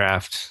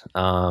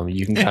Simcraft,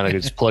 you can kind of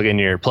just plug in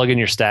your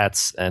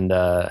stats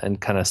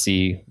and kind of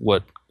see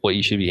what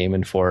you should be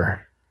aiming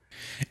for.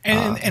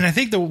 And I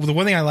think the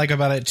one thing I like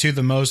about it too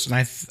the most, and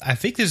I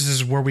think this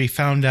is where we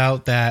found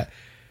out that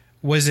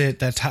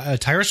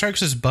Tiger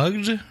Strikes is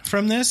bugged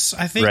from this,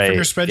 I think, from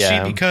your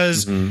spreadsheet,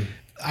 because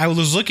I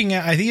was looking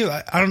at,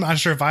 I'm not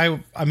sure if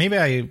maybe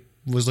I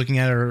was looking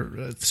at,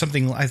 or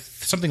something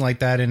like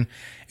that, and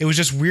it was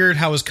just weird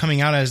how it was coming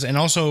out as. And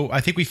also,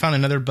 I think we found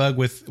another bug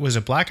with, was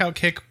a blackout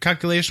kick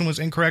calculation was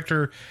incorrect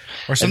or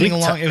something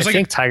along. It was I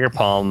think Tiger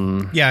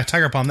Palm. Yeah,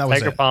 Tiger Palm. That was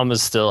Tiger Palm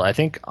is still. I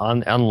think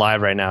on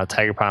live right now,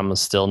 Tiger Palm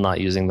is still not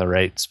using the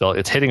right spell.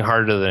 It's hitting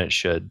harder than it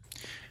should.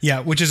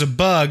 Yeah, which is a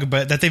bug,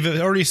 but that they've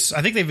already.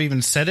 I think they've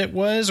even said it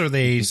was, or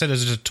they said it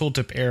was a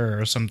tooltip error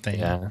or something.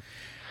 Yeah.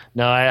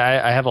 No,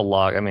 I have a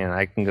log. I mean,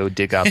 I can go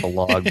dig out the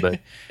log,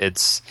 but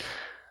it's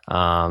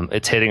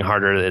hitting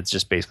harder. It's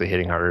just basically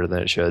hitting harder than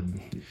it should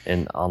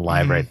on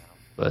live right now.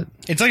 But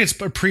it's like it's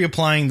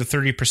pre-applying the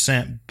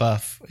 30%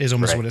 buff is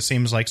almost what it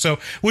seems like. So,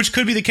 which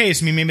could be the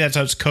case. I mean, maybe that's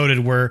how it's coded,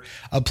 where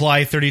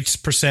apply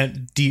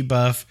 30%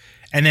 debuff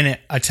and then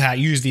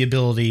use the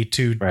ability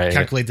to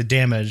calculate the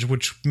damage,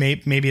 which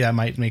maybe that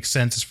might make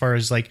sense as far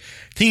as like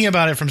thinking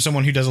about it from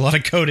someone who does a lot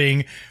of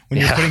coding when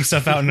you're putting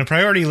stuff out in a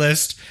priority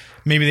list.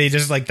 Maybe they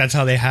just like, that's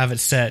how they have it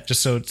set,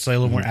 just so it's like a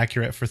little more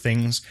accurate for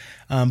things.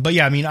 But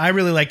yeah, I mean, I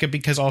really like it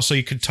because also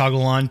you could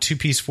toggle on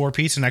 2-piece,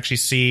 4-piece and actually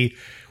see,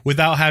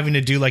 without having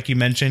to do, like you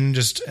mentioned,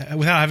 just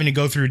without having to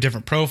go through a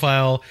different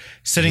profile,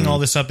 setting all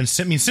this up. And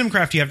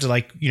Simcraft, you have to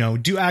like,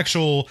 do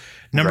actual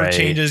number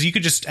changes. You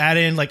could just add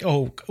in like,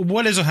 oh,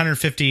 what does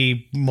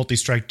 150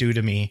 multi-strike do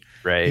to me?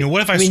 Right.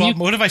 What if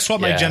I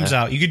swap my gems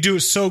out? You could do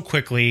it so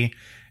quickly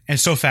and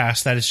so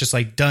fast that it's just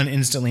like done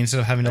instantly instead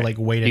of having to like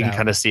wait it out. You can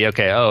kind of see,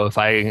 okay,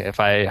 if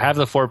I have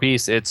the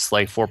 4-piece, it's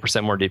like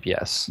 4% more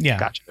DPS. Yeah.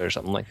 Gotcha, or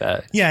something like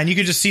that. Yeah, and you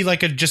could just see like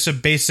just a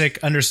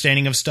basic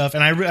understanding of stuff.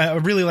 And I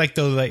really like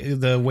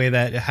the way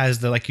that it has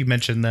the, like you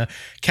mentioned, the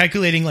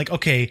calculating like,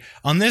 okay,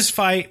 on this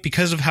fight,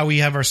 because of how we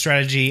have our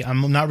strategy,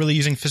 I'm not really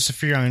using Fist of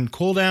Fury on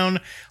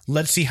cooldown.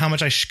 Let's see how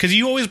much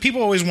because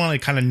people always want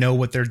to kind of know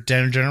what they're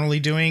generally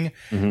doing.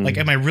 Like,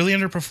 am I really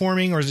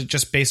underperforming, or is it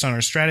just based on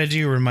our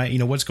strategy, or am I,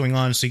 what's going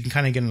on? So you can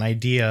kind of get an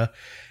idea.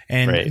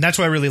 And that's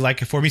why I really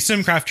like it. For me,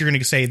 Simcraft, you're going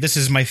to say, this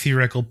is my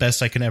theoretical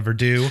best I can ever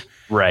do.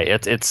 Right.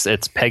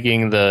 It's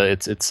pegging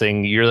it's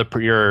saying you're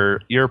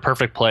a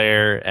perfect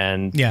player,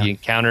 and the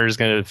encounter is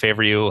going to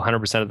favor you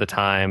 100% of the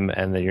time,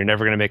 and that you're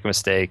never going to make a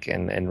mistake.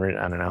 And I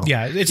don't know.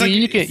 Yeah, it's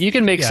you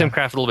can make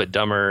Simcraft a little bit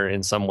dumber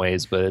in some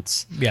ways, but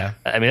it's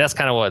I mean,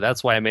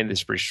 that's why I made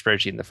this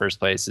spreadsheet in the first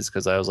place, is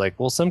because I was like,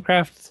 well,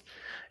 Simcraft.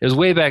 It was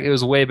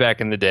way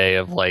back in the day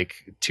of like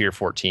tier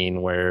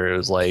 14, where it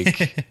was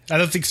like I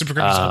don't think Simcraft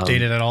was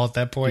updated at all at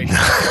that point.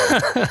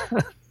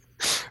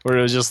 Where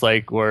it was just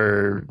like,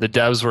 where the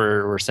devs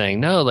were saying,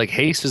 no, like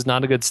haste is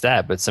not a good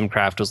stat, but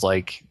Simcraft was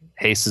like,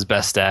 haste is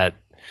best stat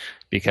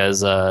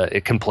because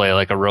it can play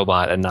like a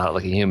robot and not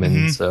like a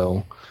human.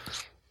 So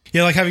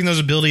yeah, like having those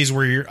abilities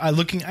where you're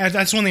looking at,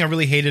 that's one thing I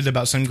really hated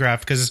about Simcraft,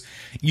 because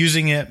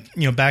using it,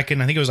 back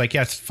in, I think it was like,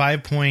 it's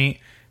 5.3,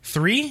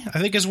 I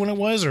think is when it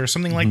was, or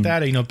something like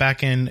that,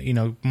 back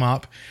in,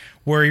 MOP,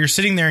 where you're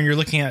sitting there and you're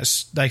looking at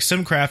like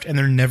Simcraft and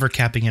they're never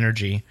capping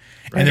energy.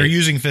 And they're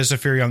using Fist of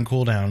Fury on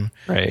cooldown.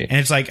 Right. And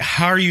it's like,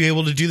 how are you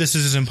able to do this?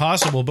 This is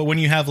impossible. But when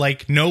you have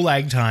like no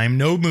lag time,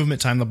 no movement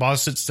time, the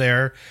boss sits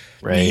there.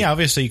 Right. Yeah,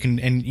 obviously you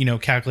can,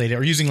 calculate it,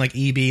 or using like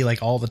EB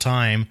like all the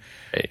time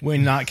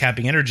when not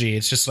capping energy.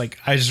 It's just like,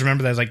 I just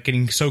remember that like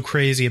getting so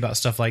crazy about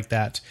stuff like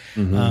that.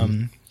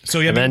 So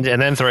yeah. And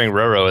then throwing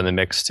Roro in the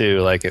mix too.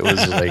 Like it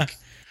was like,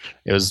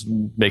 it was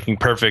making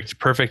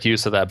perfect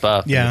use of that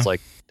buff. Yeah. And it's like,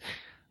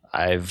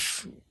 I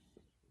don't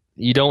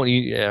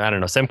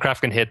know.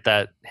 Simcraft can hit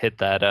that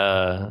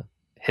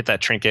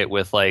trinket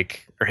with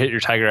like, or hit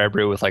your Tiger Eye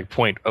Brew with like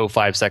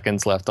 0.05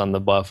 seconds left on the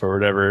buff or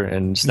whatever,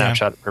 and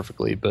snapshot it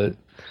perfectly. But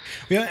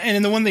yeah,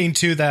 and the one thing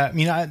too that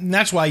and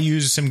that's why I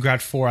use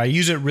Simcraft 4. I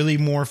use it really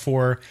more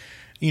for,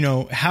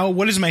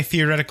 what is my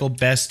theoretical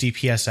best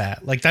DPS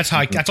at? Like that's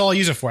how that's all I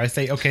use it for. I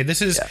say, okay,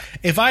 this is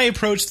if I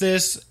approach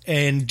this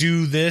and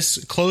do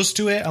this close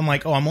to it, I'm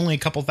like, oh, I'm only a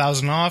couple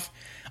thousand off.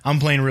 I'm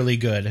playing really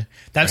good.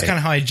 That's kind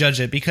of how I judge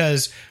it,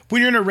 because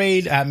when you're in a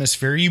raid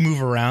atmosphere, you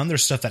move around.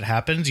 There's stuff that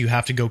happens. You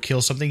have to go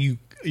kill something.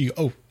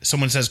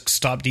 Someone says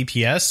stop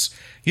DPS.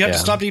 You have to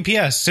stop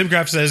DPS.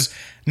 Simcraft says,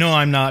 no,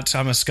 I'm not.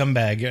 I'm a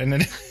scumbag, and then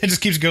it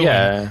just keeps going.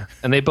 Yeah,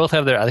 and they both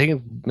have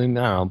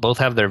both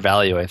have their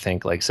value. I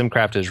think like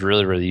Simcraft is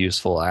really, really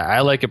useful.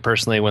 I like it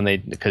personally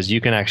because you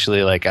can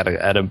actually like at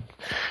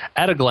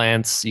a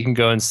glance you can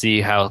go and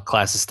see how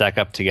classes stack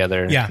up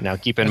together. Yeah. Now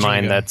keep in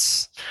mind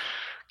that's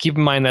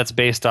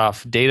based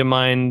off data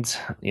mined,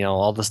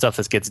 all the stuff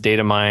that gets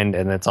data mined,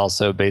 and it's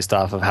also based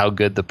off of how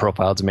good the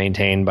profile is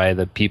maintained by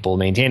the people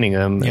maintaining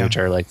them, which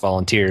are like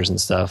volunteers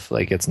and stuff.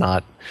 Like it's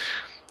not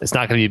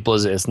going to be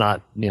Blizzard. It's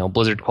not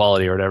Blizzard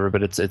quality or whatever,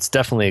 but it's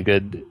definitely a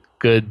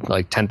good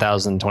like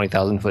 10,000,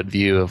 20,000 foot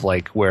view of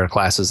like where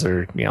classes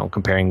are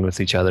comparing with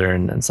each other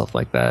and stuff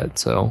like that.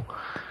 So,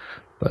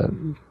 but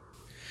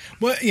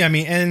well, yeah, I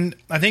mean, and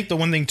I think the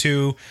one thing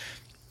too,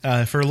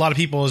 for a lot of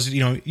people is,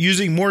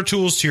 using more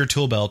tools to your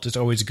tool belt is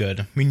always good.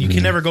 I mean, you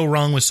can never go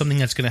wrong with something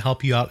that's going to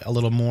help you out a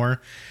little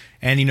more.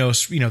 And, a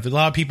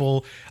lot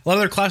of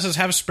their classes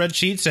have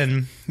spreadsheets,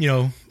 and,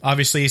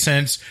 obviously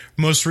since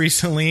most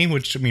recently,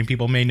 which,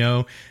 people may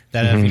know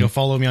that if,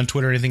 follow me on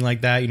Twitter or anything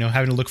like that,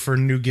 having to look for a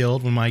new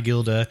guild when my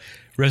guild,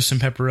 Roast and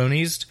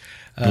Pepperonis,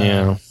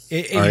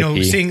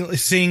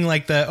 seeing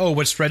like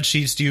what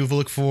spreadsheets do you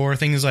look for,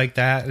 things like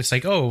that. It's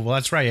like, oh, well,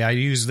 that's right, I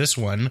use this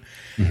one.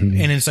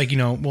 And it's like,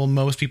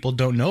 most people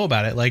don't know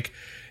about it. Like,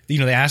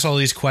 they ask all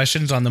these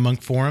questions on the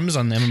Monk forums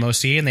on the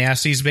MMOC, and they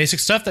ask these basic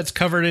stuff that's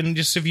covered in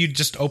just if you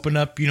just open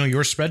up,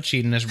 your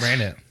spreadsheet and just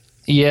ran it.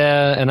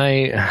 Yeah, and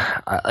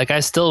I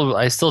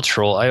still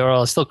troll.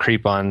 I still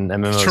creep on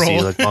MMOC.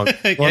 Troll. Like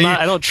Monk. Well,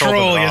 I don't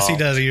troll. Yes, he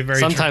does. He's very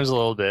sometimes a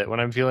little bit when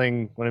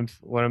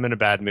I'm in a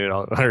bad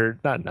mood.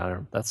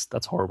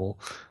 That's horrible.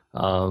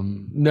 I'll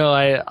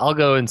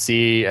go and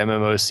see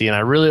MMOC, and I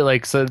really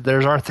so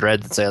there's our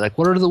thread that say like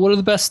what are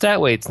the best stat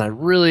weights, and I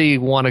really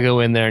want to go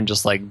in there and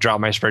just like drop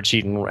my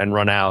spreadsheet and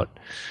run out,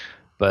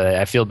 but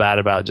I feel bad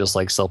about just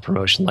like self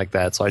promotion like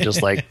that, so I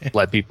just like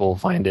let people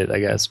find it, I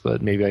guess.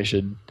 But maybe I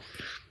should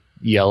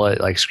yell it,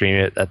 like scream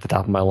it at the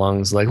top of my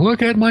lungs, like,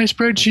 look at my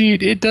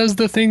spreadsheet, it does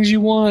the things you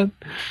want.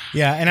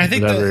 Yeah, and I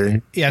think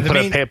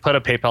put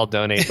a PayPal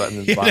donate button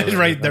in the bottom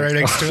right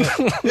next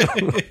to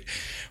it.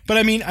 But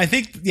I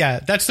think,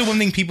 that's the one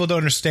thing people don't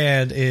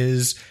understand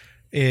is,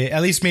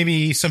 at least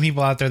maybe some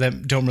people out there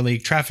that don't really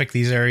traffic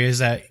these areas,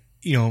 that,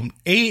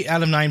 8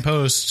 out of 9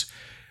 posts,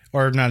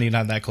 or not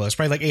even that close,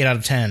 probably like 8 out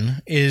of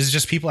 10, is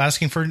just people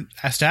asking for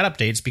stat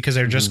updates because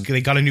they're they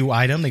got a new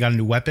item, they got a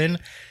new weapon.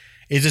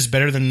 Is this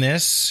better than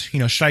this?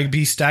 Should I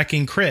be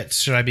stacking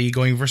crits? Should I be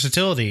going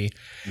versatility?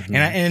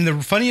 And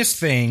the funniest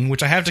thing,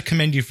 which I have to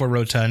commend you for,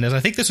 Rotund, is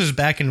I think this was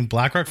back in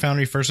Blackrock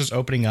Foundry first was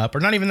opening up, or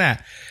not even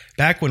that.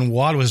 Back when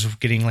WoD was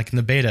getting like in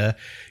the beta,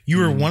 you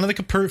were one of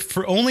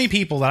the only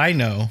people that I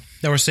know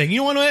that were saying, you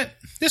know what?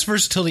 This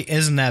versatility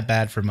isn't that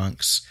bad for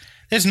monks.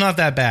 It's not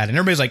that bad. And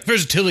everybody's like,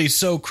 versatility is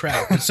so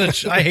crap. It's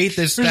such, I hate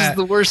this stat. This is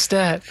the worst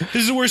stat.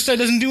 This is the worst stat. It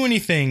doesn't do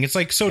anything. It's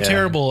like so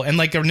terrible. And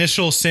like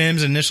initial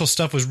sims, initial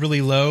stuff was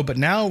really low, but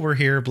now we're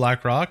here at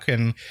Blackrock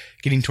and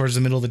getting towards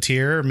the middle of the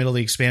tier, middle of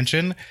the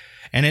expansion.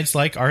 And it's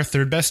like our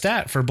third best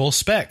stat for both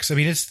specs. I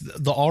mean, it's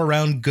the all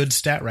around good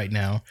stat right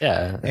now.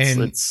 Yeah.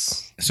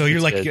 So you're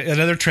like good.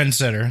 Another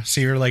trendsetter.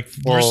 So you're like,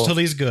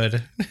 versatility is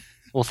good.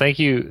 Well, thank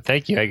you, I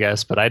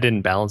guess, but I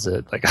didn't balance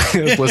it. Like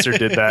Blizzard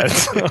did that.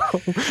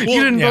 So.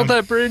 You didn't build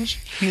that bridge.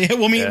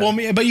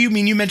 Yeah, but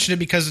you mentioned it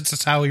because it's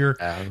just how your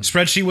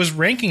spreadsheet was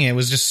ranking it. It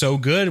was just so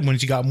good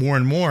once you got more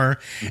and more.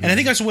 And I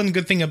think that's one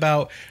good thing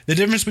about the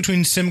difference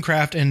between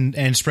Simcraft and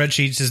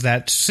spreadsheets is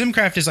that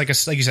Simcraft is like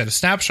you said, a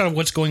snapshot of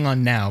what's going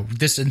on now,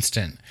 this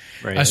instant.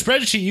 Right. A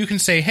spreadsheet, you can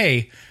say,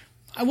 hey,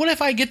 what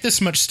if I get this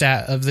much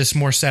stat of this,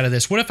 more stat of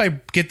this? What if I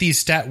get these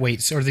stat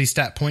weights or these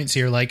stat points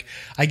here? Like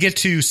I get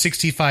to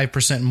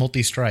 65%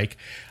 multi-strike.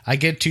 I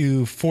get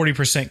to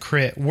 40%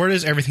 crit. Where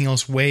does everything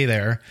else weigh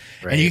there?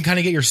 Right. And you can kind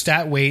of get your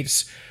stat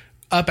weights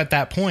up at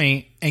that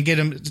point and get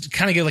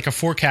like a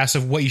forecast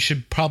of what you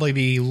should probably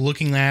be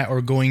looking at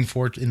or going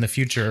for in the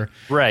future.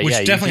 Right. Which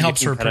definitely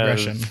helps for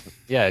progression.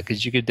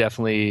 Because you could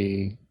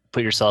definitely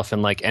put yourself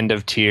in like end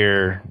of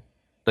tier.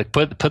 Like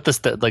put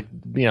the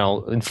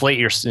inflate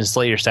your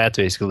stats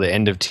basically the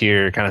end of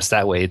tier kind of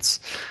stat weights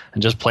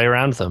and just play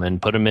around with them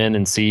and put them in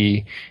and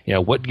see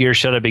what gear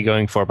should I be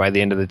going for by the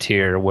end of the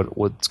tier,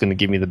 what's going to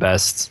give me the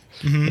best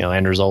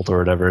end result or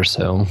whatever.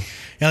 So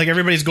like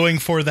everybody's going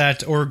for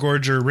that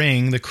Orgorger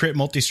ring, the crit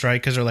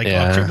multi-strike, because they're like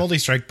crit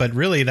multi-strike, but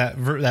really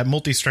that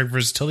multi-strike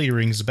versatility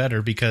ring is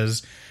better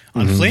because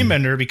on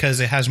Flamebender because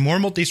it has more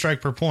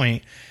multi-strike per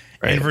point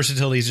and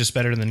versatility is just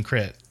better than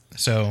crit.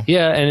 So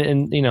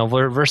and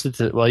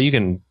versatility. Well, you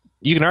can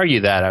argue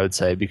that, I would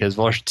say, because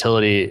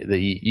versatility that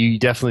you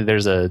definitely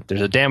there's a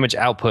damage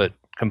output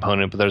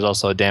component, but there's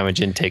also a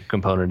damage intake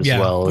component as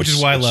well, which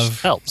is why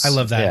helps. I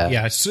love that.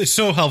 Yeah, it's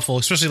so helpful,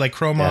 especially like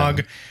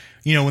Chromog.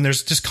 When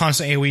there's just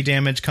constant AoE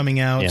damage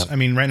coming out. Yeah. I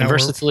mean, right now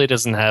versatility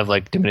doesn't have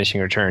like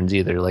diminishing returns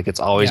either. Like it's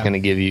always going to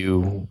give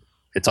you.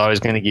 It's always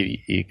going to give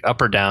you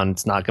up or down.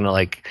 It's not going to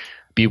like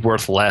be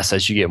worth less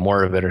as you get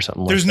more of it or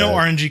something. There's like that.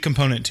 There's no RNG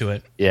component to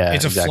it. Yeah,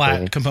 it's a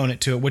flat component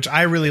to it, which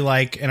I really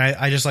like, and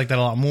I just like that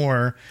a lot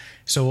more.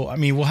 So I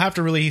mean, we'll have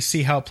to really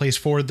see how it plays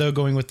forward though,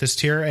 going with this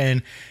tier,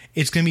 and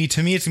it's gonna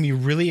be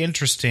really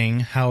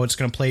interesting how it's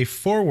gonna play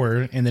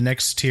forward in the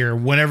next tier,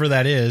 whenever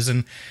that is,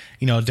 and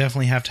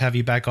definitely have to have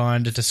you back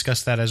on to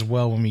discuss that as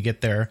well when we get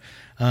there.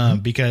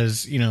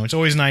 Because it's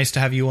always nice to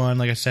have you on.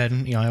 Like I said,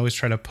 I always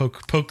try to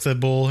poke the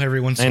bull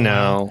every once in a while.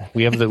 I know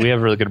we have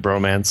really good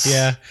bromance.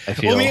 Yeah, I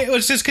feel. Well, I mean,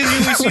 it's just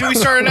because we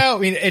started out. I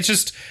mean, it's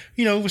just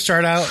we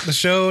started out the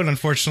show, and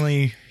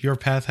unfortunately, your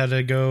path had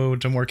to go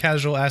to more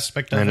casual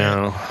aspect of it. I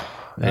know.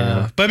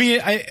 But I mean,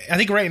 I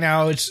think right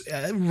now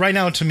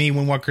to me,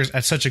 Windwalker's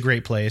at such a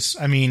great place.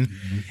 I mean,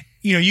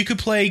 you know, you could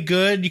play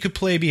good,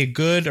 be a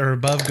good or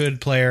above good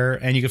player,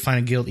 and you could find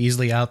a guild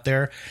easily out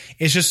there.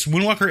 It's just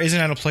Windwalker isn't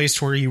at a place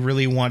where you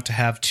really want to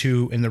have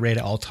 2 in the raid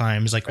at all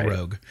times, like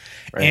Rogue.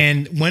 Right.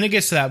 And when it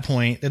gets to that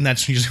point, then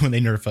that's usually when they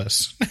nerf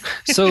us.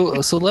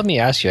 So let me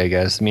ask you, I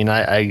guess. I mean,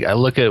 I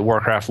look at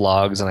Warcraft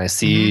logs and I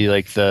see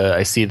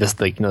I see this,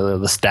 like, you know,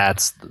 the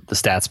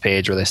stats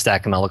page where they're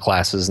stacking all the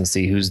classes and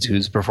see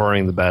who's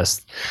performing the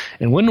best.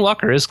 And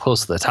Windwalker is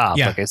close to the top.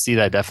 Yeah. Like, I see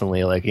that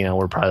definitely. Like, you know,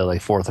 we're probably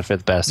like 4th or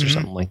 5th best or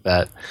something like that.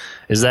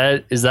 Is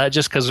that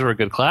just because we're a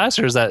good class,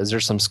 or is there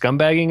some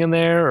scumbagging in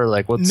there, or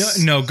like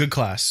what's no good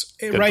class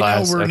right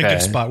class? Now we're in a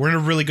good spot. We're in a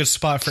really good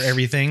spot for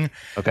everything.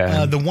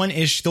 Okay.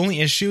 The only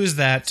issue is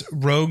that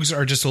rogues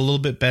are just a little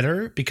bit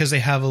better because they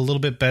have a little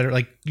bit better,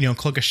 like, you know,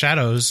 Cloak of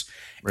Shadows.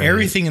 Right.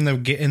 Everything in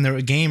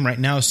the game right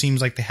now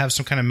seems like they have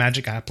some kind of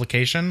magic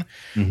application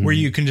where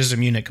you can just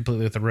immune it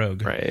completely with a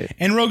rogue. Right.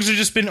 And rogues have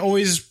just been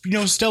always, you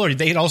know, stellar.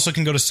 They also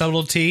can go to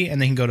subtlety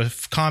and they can go to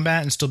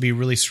combat and still be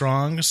really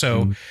strong.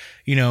 So,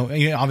 you know,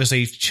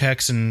 obviously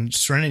checks and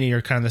serenity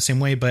are kind of the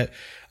same way, but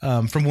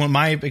from what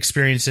my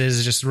experience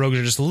is just rogues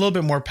are just a little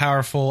bit more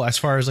powerful as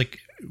far as like,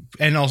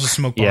 and also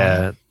smoke bomb.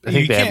 Yeah, I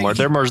think they have more.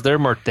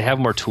 They have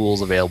more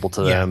tools available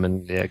to them,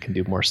 and can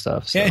do more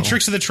stuff. So. Yeah, and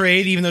Tricks of the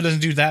Trade, even though it doesn't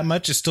do that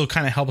much, it still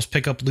kind of helps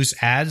pick up loose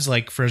ads.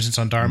 Like for instance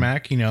on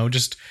Darmak, you know,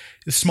 just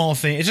small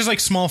thing. It's just like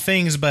small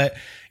things, but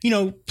you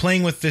know,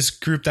 playing with this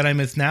group that I'm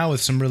with now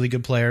with some really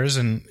good players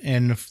and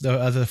the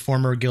other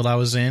former guild I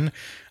was in.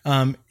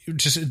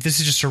 This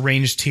is just a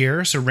ranged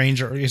tier, so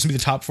range it's gonna be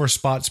the top 4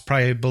 spots,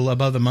 probably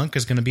above the monk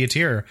is gonna be a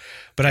tier,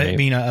 but I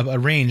mean a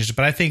ranged.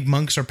 But I think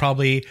monks are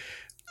probably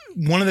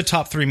one of the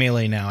top 3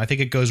 melee now. I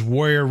think it goes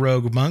warrior,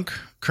 rogue, monk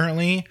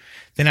currently.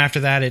 Then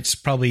after that, it's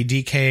probably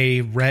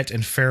DK, Ret,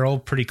 and Feral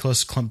pretty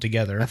close clumped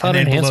together. I thought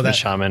Enhancement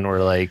Shaman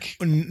were like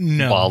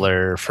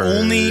baller for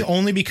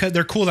only because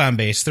they're cooldown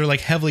based. They're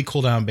like heavily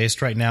cooldown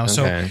based right now. Okay.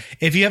 So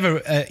if you have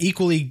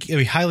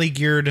a highly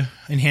geared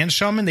Enhanced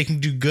Shaman, they can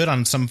do good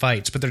on some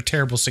fights, but they're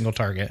terrible single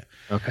target.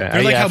 Okay,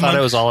 I thought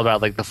it was all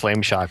about like the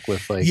flame shock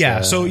with like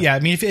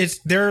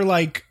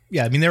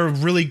I mean they're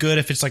really good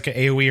if it's like an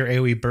AoE or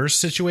AoE burst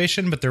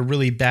situation, but they're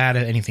really bad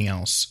at anything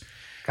else.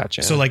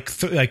 Gotcha. So like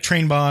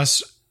Train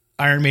Boss,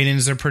 Iron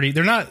Maidens,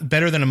 they're not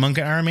better than a Monk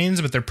at Iron Maidens,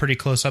 but they're pretty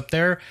close up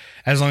there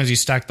as long as you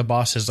stack the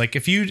bosses. Like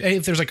if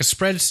there's like a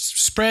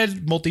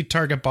spread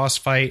multi-target boss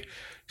fight,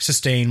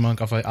 sustain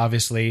Monk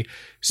obviously,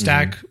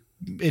 stack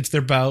they're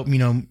about, you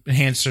know,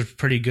 enhanced are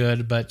pretty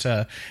good, but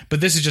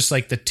this is just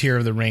like the tier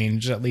of the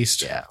range, at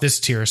least this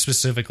tier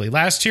specifically.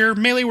 Last tier,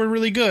 melee were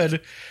really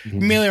good.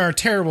 Melee are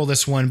terrible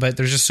this one, but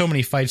there's just so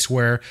many fights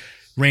where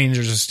range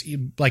are just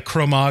like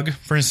Chromog,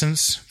 for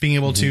instance, being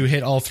able to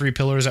hit all 3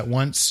 pillars at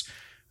once,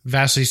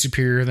 vastly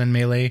superior than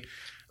melee.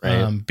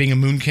 Right. Being a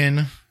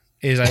Moonkin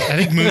is, I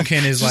think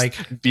Moonkin is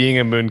like being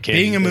a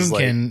Moonkin.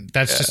 Like,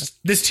 that's just,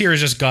 this tier is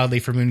just godly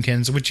for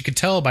Moonkins, which you could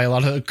tell by a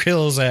lot of the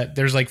kills that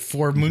there's like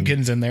 4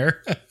 Moonkins in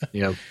there.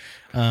 Yep.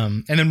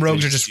 And then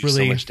rogues are just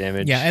really so much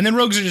damage. Yeah, and then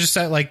rogues are just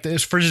at like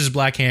this Fridge's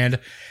Black Hand,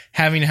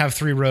 having to have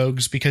 3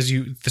 rogues because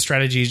the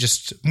strategy is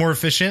just more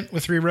efficient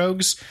with 3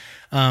 rogues.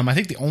 I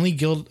think the only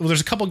guild,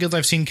 there's a couple guilds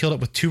I've seen killed it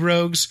with 2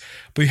 rogues,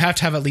 but you have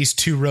to have at least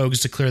 2 rogues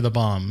to clear the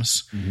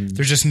bombs.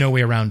 There's just no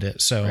way around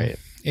it. So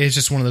it's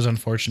just one of those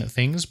unfortunate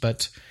things.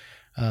 But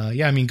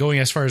I mean, going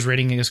as far as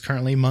rating is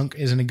currently, Monk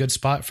is in a good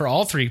spot for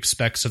all 3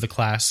 specs of the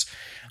class.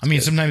 I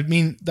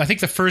mean, I think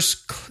the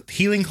first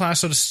healing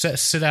class to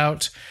sit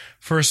out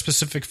for a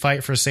specific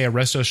fight for, say, a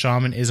Resto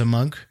Shaman is a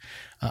Monk,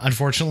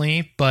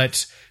 unfortunately,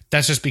 but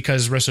that's just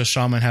because Resto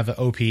Shaman have an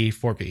OP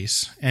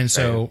 4-piece. And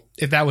so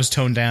if that was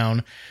toned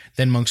down,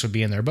 then monks would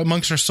be in there. But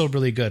monks are still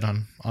really good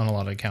on a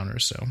lot of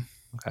encounters. So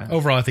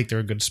overall, I think they're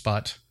a good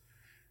spot.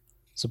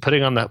 So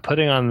putting on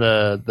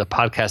the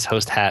podcast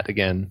host hat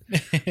again,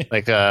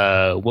 like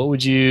what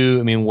would you?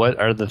 I mean, what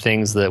are the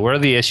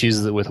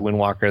issues with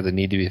Windwalker that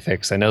need to be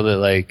fixed? I know that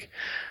like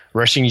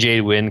Rushing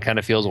Jade Wind kind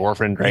of feels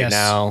orphaned right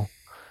now,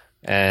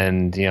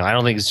 and you know I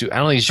don't think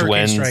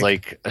Zhuen's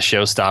like a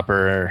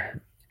showstopper.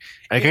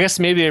 Like, I guess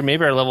maybe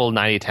our level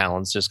 90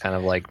 talents just kind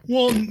of like.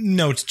 Well,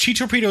 no, Chi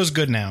Torpedo is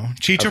good now.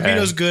 Chi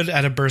Torpedo is good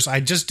at a burst. I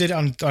just did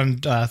on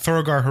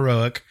Thorogar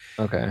Heroic.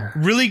 Okay,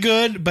 really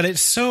good, but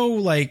it's so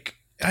like.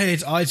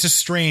 It's just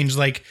strange.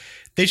 Like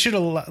they should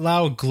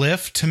allow a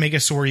glyph to make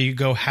it so where you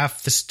go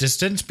half this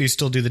distance, but you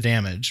still do the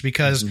damage,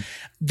 because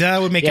that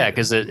would make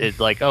because it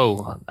like,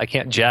 oh, I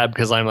can't jab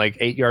because I'm like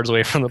 8 yards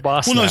away from the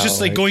boss. Well, no, it's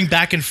just like going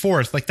back and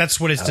forth. Like that's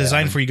what it's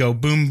designed for. You go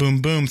boom,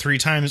 boom, boom 3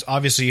 times.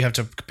 Obviously, you have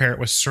to compare it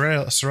with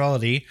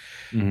Serenity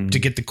to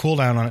get the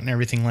cooldown on it and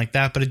everything like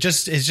that. But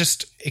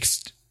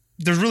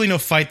there's really no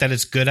fight that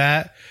it's good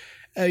at.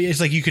 It's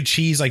like you could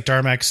cheese like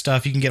Darmak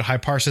stuff. You can get high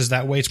parses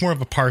that way. It's more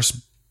of a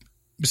parse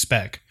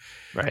spec,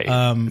 right?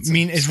 I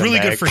mean, it's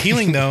really good for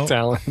healing though.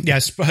 Talent.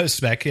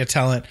 Spec,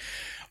 talent.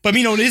 But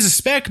you know, it is a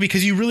spec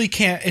because you really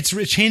can't. It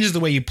changes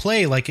the way you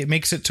play. Like it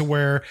makes it to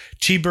where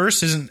Chi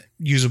Burst isn't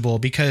usable,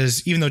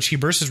 because even though Chi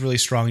Burst is really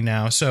strong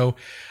now. So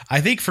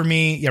I think for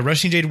me,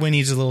 Rushing Jade Wind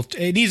needs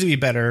it needs to be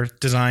better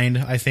designed,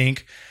 I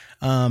think.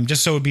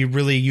 just so it would be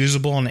really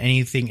usable on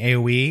anything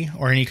AoE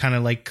or any kind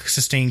of like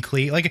sustained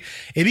cleave. Like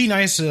it'd be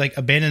nice to like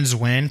abandon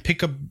Zwen,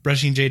 pick up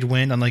Rushing Jade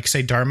Wind on like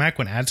say Darmak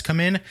when ads come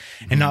in,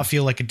 and not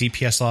feel like a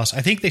DPS loss.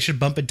 I think they should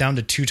bump it down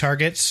to 2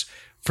 targets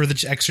for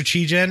the extra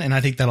chi gen, and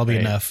I think that'll be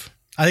enough.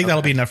 I think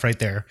that'll be enough right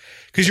there,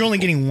 because you're only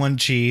getting 1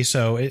 chi,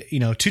 so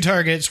 2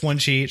 targets, 1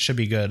 chi, it should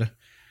be good,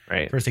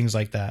 right, for things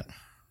like that.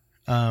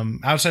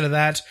 Outside of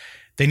that,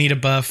 they need a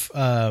buff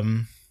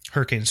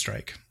Hurricane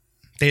Strike.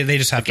 They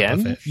just have to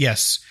buff it.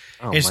 Yes.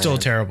 It's still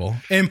terrible.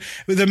 And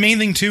the main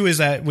thing too is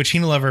that which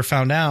Hina Lover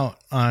found out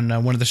on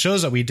one of the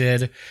shows that we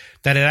did,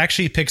 that it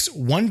actually picks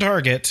 1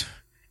 target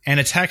and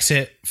attacks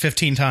it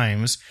 15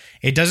 times.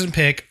 It doesn't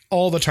pick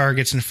all the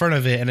targets in front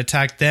of it and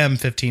attack them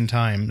 15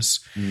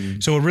 times.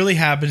 So what really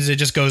happens is it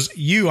just goes,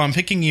 I'm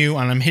picking you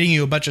and I'm hitting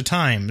you a bunch of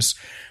times,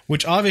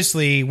 which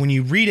obviously when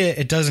you read it,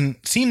 it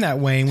doesn't seem that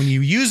way. When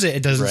you use it,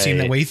 it doesn't seem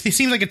that way. It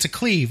seems like it's a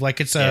cleave,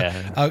 like it's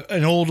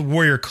an old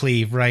warrior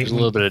cleave, right? There's a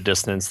little bit of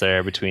distance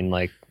there between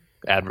like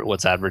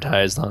what's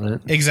advertised on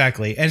it.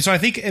 Exactly. And so I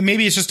think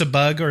maybe it's just a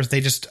bug, or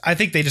I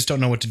think they just don't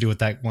know what to do with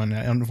that one,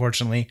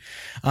 unfortunately.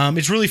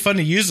 It's really fun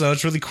to use though.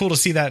 It's really cool to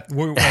see that the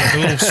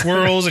little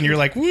swirls and you're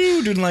like,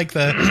 woo, doing like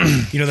the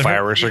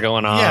fireworks are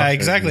going off. Yeah,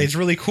 exactly. It's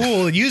really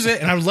cool to use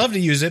it, and I would love to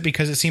use it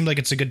because it seemed like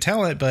it's a good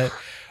talent, but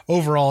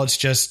overall it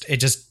just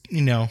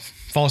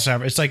false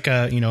advertising. It's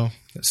like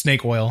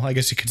snake oil, I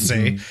guess you could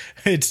say.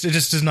 It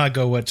just does not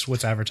go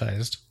what's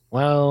advertised.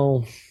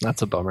 Well,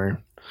 that's a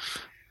bummer.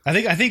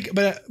 I think,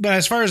 but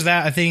as far as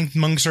that, I think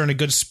monks are in a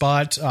good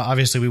spot.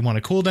 Obviously, we want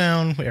a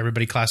cooldown.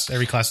 Every class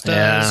does.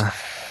 Yeah.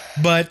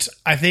 But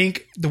I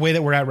think the way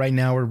that we're at right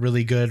now, we're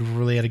really good. We're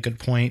really at a good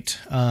point.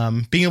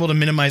 Being able to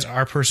minimize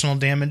our personal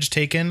damage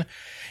taken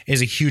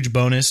is a huge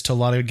bonus to a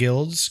lot of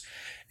guilds.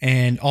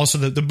 And also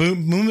the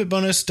movement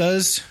bonus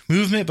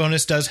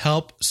does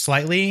help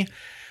slightly,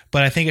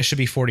 but I think it should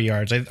be 40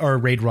 yards or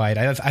raid wide.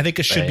 I think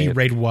it should be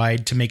raid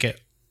wide to make it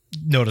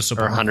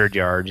noticeable, or 100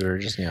 yards, or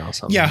just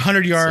something. Yeah,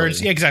 100 yards.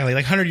 Silly. Yeah, exactly.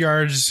 Like 100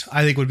 yards,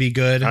 I think would be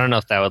good. I don't know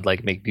if that would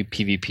like make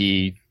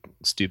PvP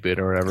stupid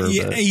or whatever.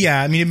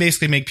 Yeah. I mean, it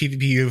basically make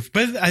PvP,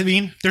 but I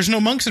mean, there's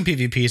no monks in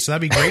PvP, so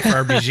that'd be great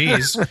for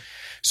RPGs.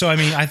 So I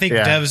mean, I think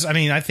devs. I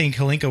mean, I think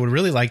Helinka would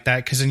really like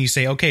that, because then you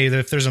say, okay,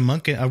 if there's a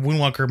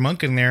Windwalker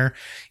monk in there,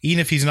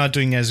 even if he's not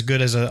doing as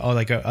good as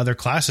other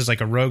classes,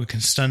 like a rogue can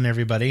stun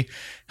everybody,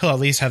 he'll at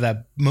least have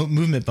that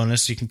movement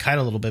bonus, so you can kite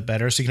a little bit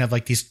better. So you can have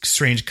like these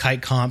strange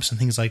kite comps and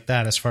things like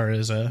that as far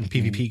as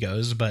PvP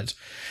goes. But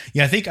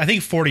yeah, I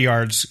think 40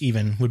 yards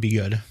even would be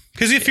good,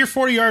 because if you're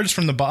 40 yards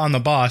from on the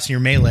boss and you're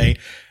melee,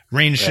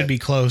 range should be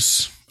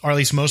close, or at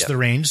least most of the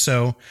range.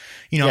 So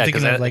I'm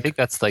thinking of like, I think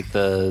that's like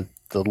the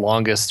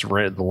longest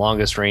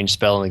range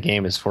spell in the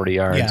game is 40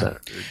 yards. Yeah.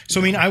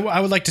 So I mean, I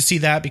would like to see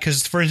that,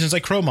 because for instance,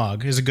 like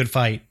Kromog is a good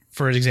fight,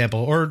 for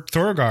example, or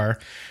Thorgar.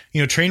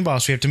 Train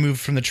boss, we have to move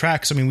from the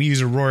tracks. I mean, we use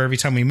a roar every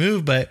time we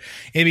move, but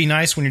it'd be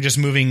nice when you're just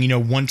moving,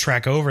 1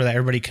 track over, that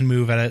everybody can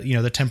move at the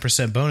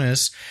 10%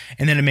 bonus,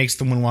 and then it makes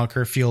the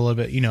Windwalker feel a little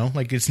bit,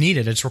 like it's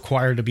needed, it's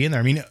required to be in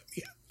there. I mean,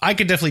 I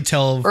could definitely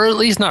tell, or at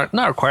least not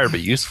required, but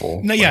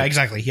useful. No, yeah,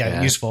 exactly,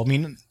 yeah, useful. I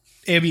mean,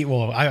 it'd be,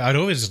 I'd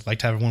always like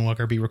to have a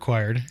Windwalker be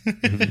required.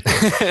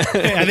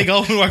 I think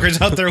all Windwalkers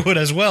out there would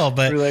as well,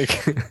 but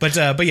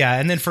but yeah,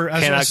 and then for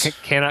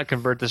cannot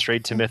convert this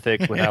raid to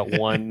Mythic without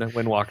one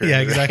Windwalker.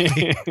 Yeah,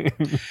 exactly.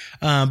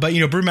 But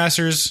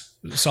Brewmasters,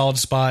 solid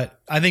spot.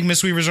 I think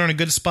Mistweavers are in a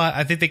good spot.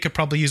 I think they could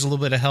probably use a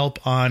little bit of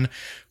help on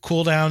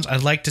cooldowns.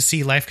 I'd like to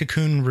see Life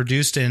Cocoon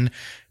reduced in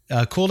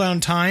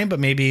cooldown time,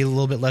 but maybe a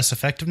little bit less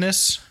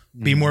effectiveness.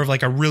 Be more of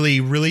like a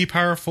really, really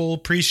powerful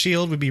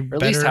pre-shield would be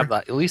better.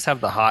 At least have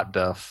the hot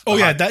buff. Oh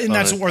yeah,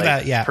 that's or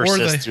that, yeah, or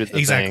the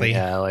exactly.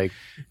 Thing.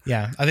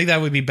 Yeah, I think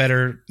that would be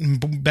better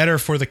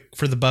for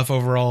the buff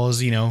overall.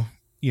 Is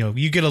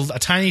you get a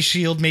tiny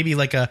shield, maybe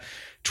like a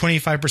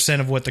 25%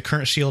 of what the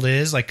current shield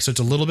is, like, so it's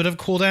a little bit of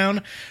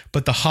cooldown,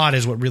 but the hot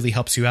is what really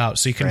helps you out.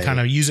 So you can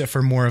kind of use it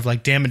for more of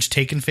like damage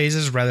taken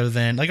phases rather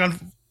than like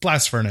on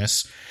Blast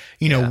Furnace.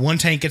 One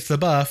tank gets the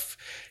buff.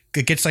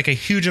 It gets like a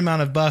huge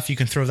amount of buff. You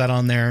can throw that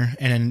on there,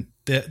 and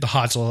then the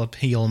hots will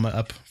heal them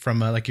up from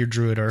like your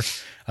druid or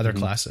other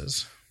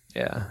classes.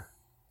 Yeah,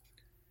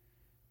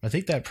 I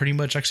think that pretty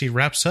much actually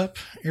wraps up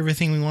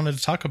everything we wanted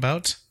to talk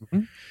about.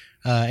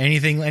 Any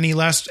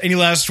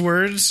last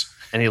words?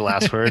 Any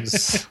last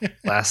words?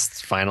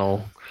 Last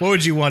final. What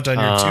would you want on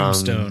your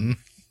tombstone?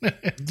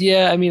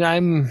 Yeah, I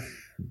mean,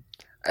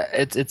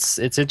 it's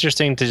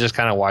interesting to just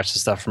kind of watch the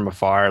stuff from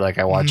afar. Like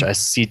I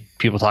see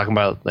people talking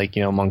about like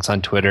monks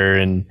on Twitter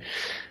and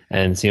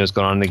see what's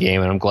going on in the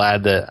game, and I'm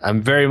glad that I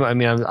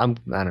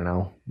don't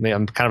know,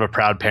 I'm kind of a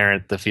proud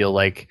parent to feel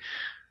like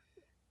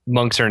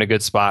monks are in a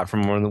good spot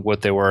from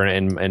what they were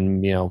and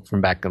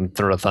from back in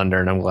Throat of Thunder,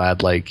 and I'm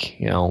glad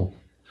like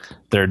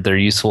they're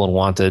useful and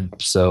wanted.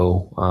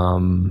 So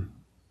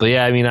but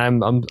yeah, I mean,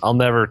 I'll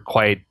never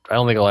quite. I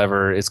don't think I'll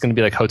ever. It's going to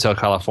be like Hotel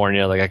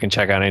California. Like I can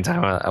check out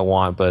anytime I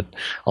want, but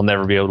I'll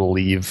never be able to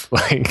leave.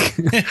 Like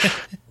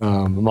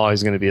I'm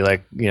always going to be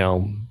like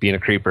being a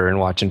creeper and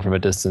watching from a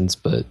distance.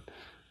 But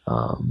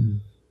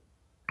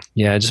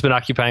Yeah, just been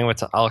occupying my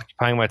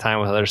time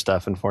with other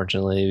stuff.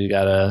 Unfortunately,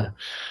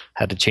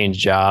 had to change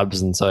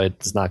jobs, and so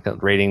it's not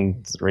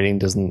rating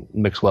doesn't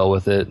mix well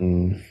with it,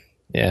 and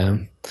yeah.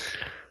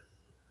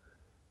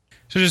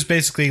 So just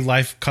basically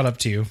life caught up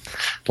to you.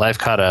 Life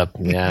caught up.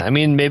 Yeah. I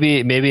mean,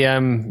 maybe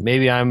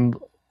I'm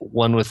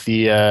one with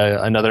the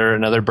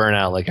another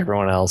burnout like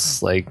everyone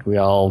else. Like we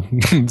all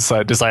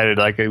decided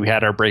like we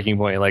had our breaking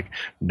point. Like,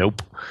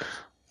 nope,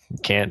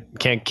 can't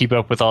keep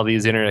up with all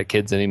these internet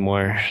kids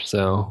anymore.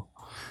 So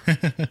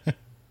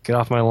get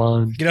off my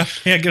lawn. Get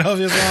off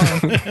your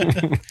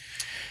lawn.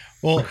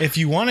 Well, if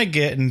you want to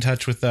get in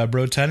touch with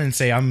Brotund and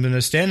say I'm going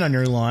to stand on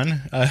your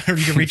lawn,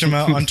 you can reach him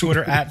out on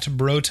Twitter at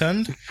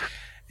Brotund.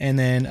 And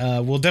then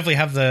we'll definitely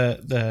have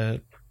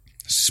the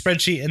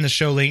spreadsheet in the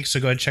show link, so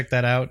go ahead and check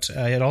that out.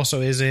 It also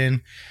is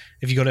if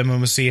you go to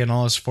MMOC and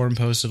all his forum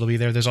posts, it'll be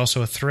there. There's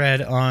also a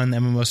thread on the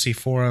MMOC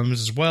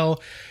forums as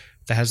well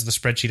that has the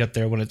spreadsheet up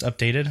there when it's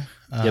updated.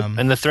 Yep.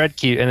 And the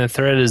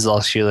thread is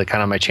also like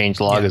kind of my change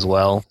log as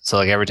well. So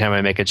like every time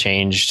I make a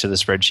change to the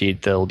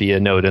spreadsheet, there'll be a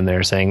note in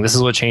there saying this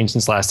is what changed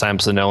since last time,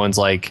 so no one's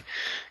like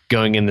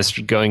going in the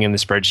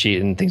spreadsheet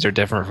and things are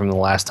different from the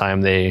last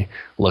time they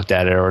looked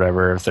at it or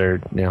whatever. If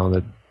they're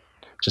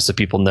just so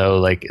people know,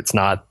 like it's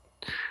not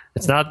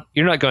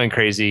you're not going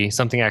crazy.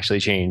 Something actually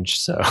changed.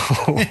 So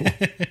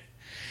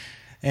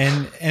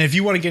and if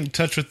you want to get in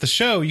touch with the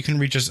show, you can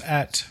reach us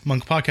at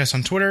Monk Podcast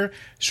on Twitter,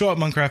 show at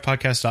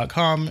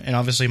monkcraftpodcast.com, and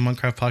obviously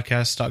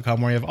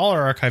monkcraftpodcast.com, where you have all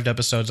our archived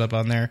episodes up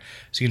on there,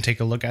 so you can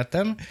take a look at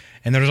them.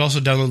 And there's also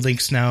download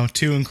links now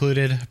too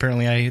included.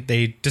 Apparently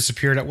they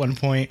disappeared at one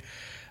point.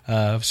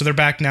 So they're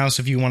back now.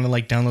 So if you want to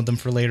like download them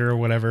for later or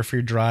whatever for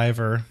your drive,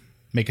 or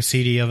make a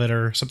CD of it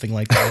or something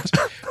like that.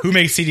 Who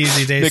makes CDs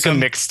these days? Make a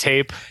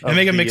mixtape. And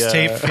make a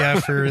mixtape,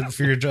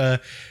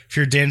 for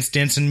your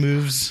dancing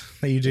moves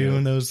that you do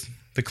in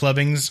the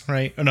clubbings,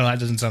 right? Oh no, that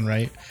doesn't sound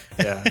right.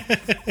 Yeah.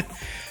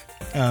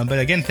 But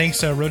again,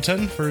 thanks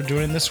Rotund for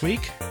doing this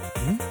week.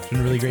 It's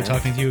been really great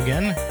talking to you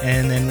again.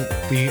 And then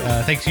we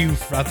thanks you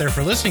out there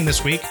for listening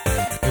this week.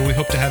 And we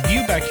hope to have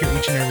you back here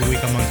each and every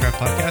week on Minecraft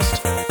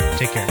Podcast.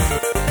 Take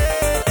care.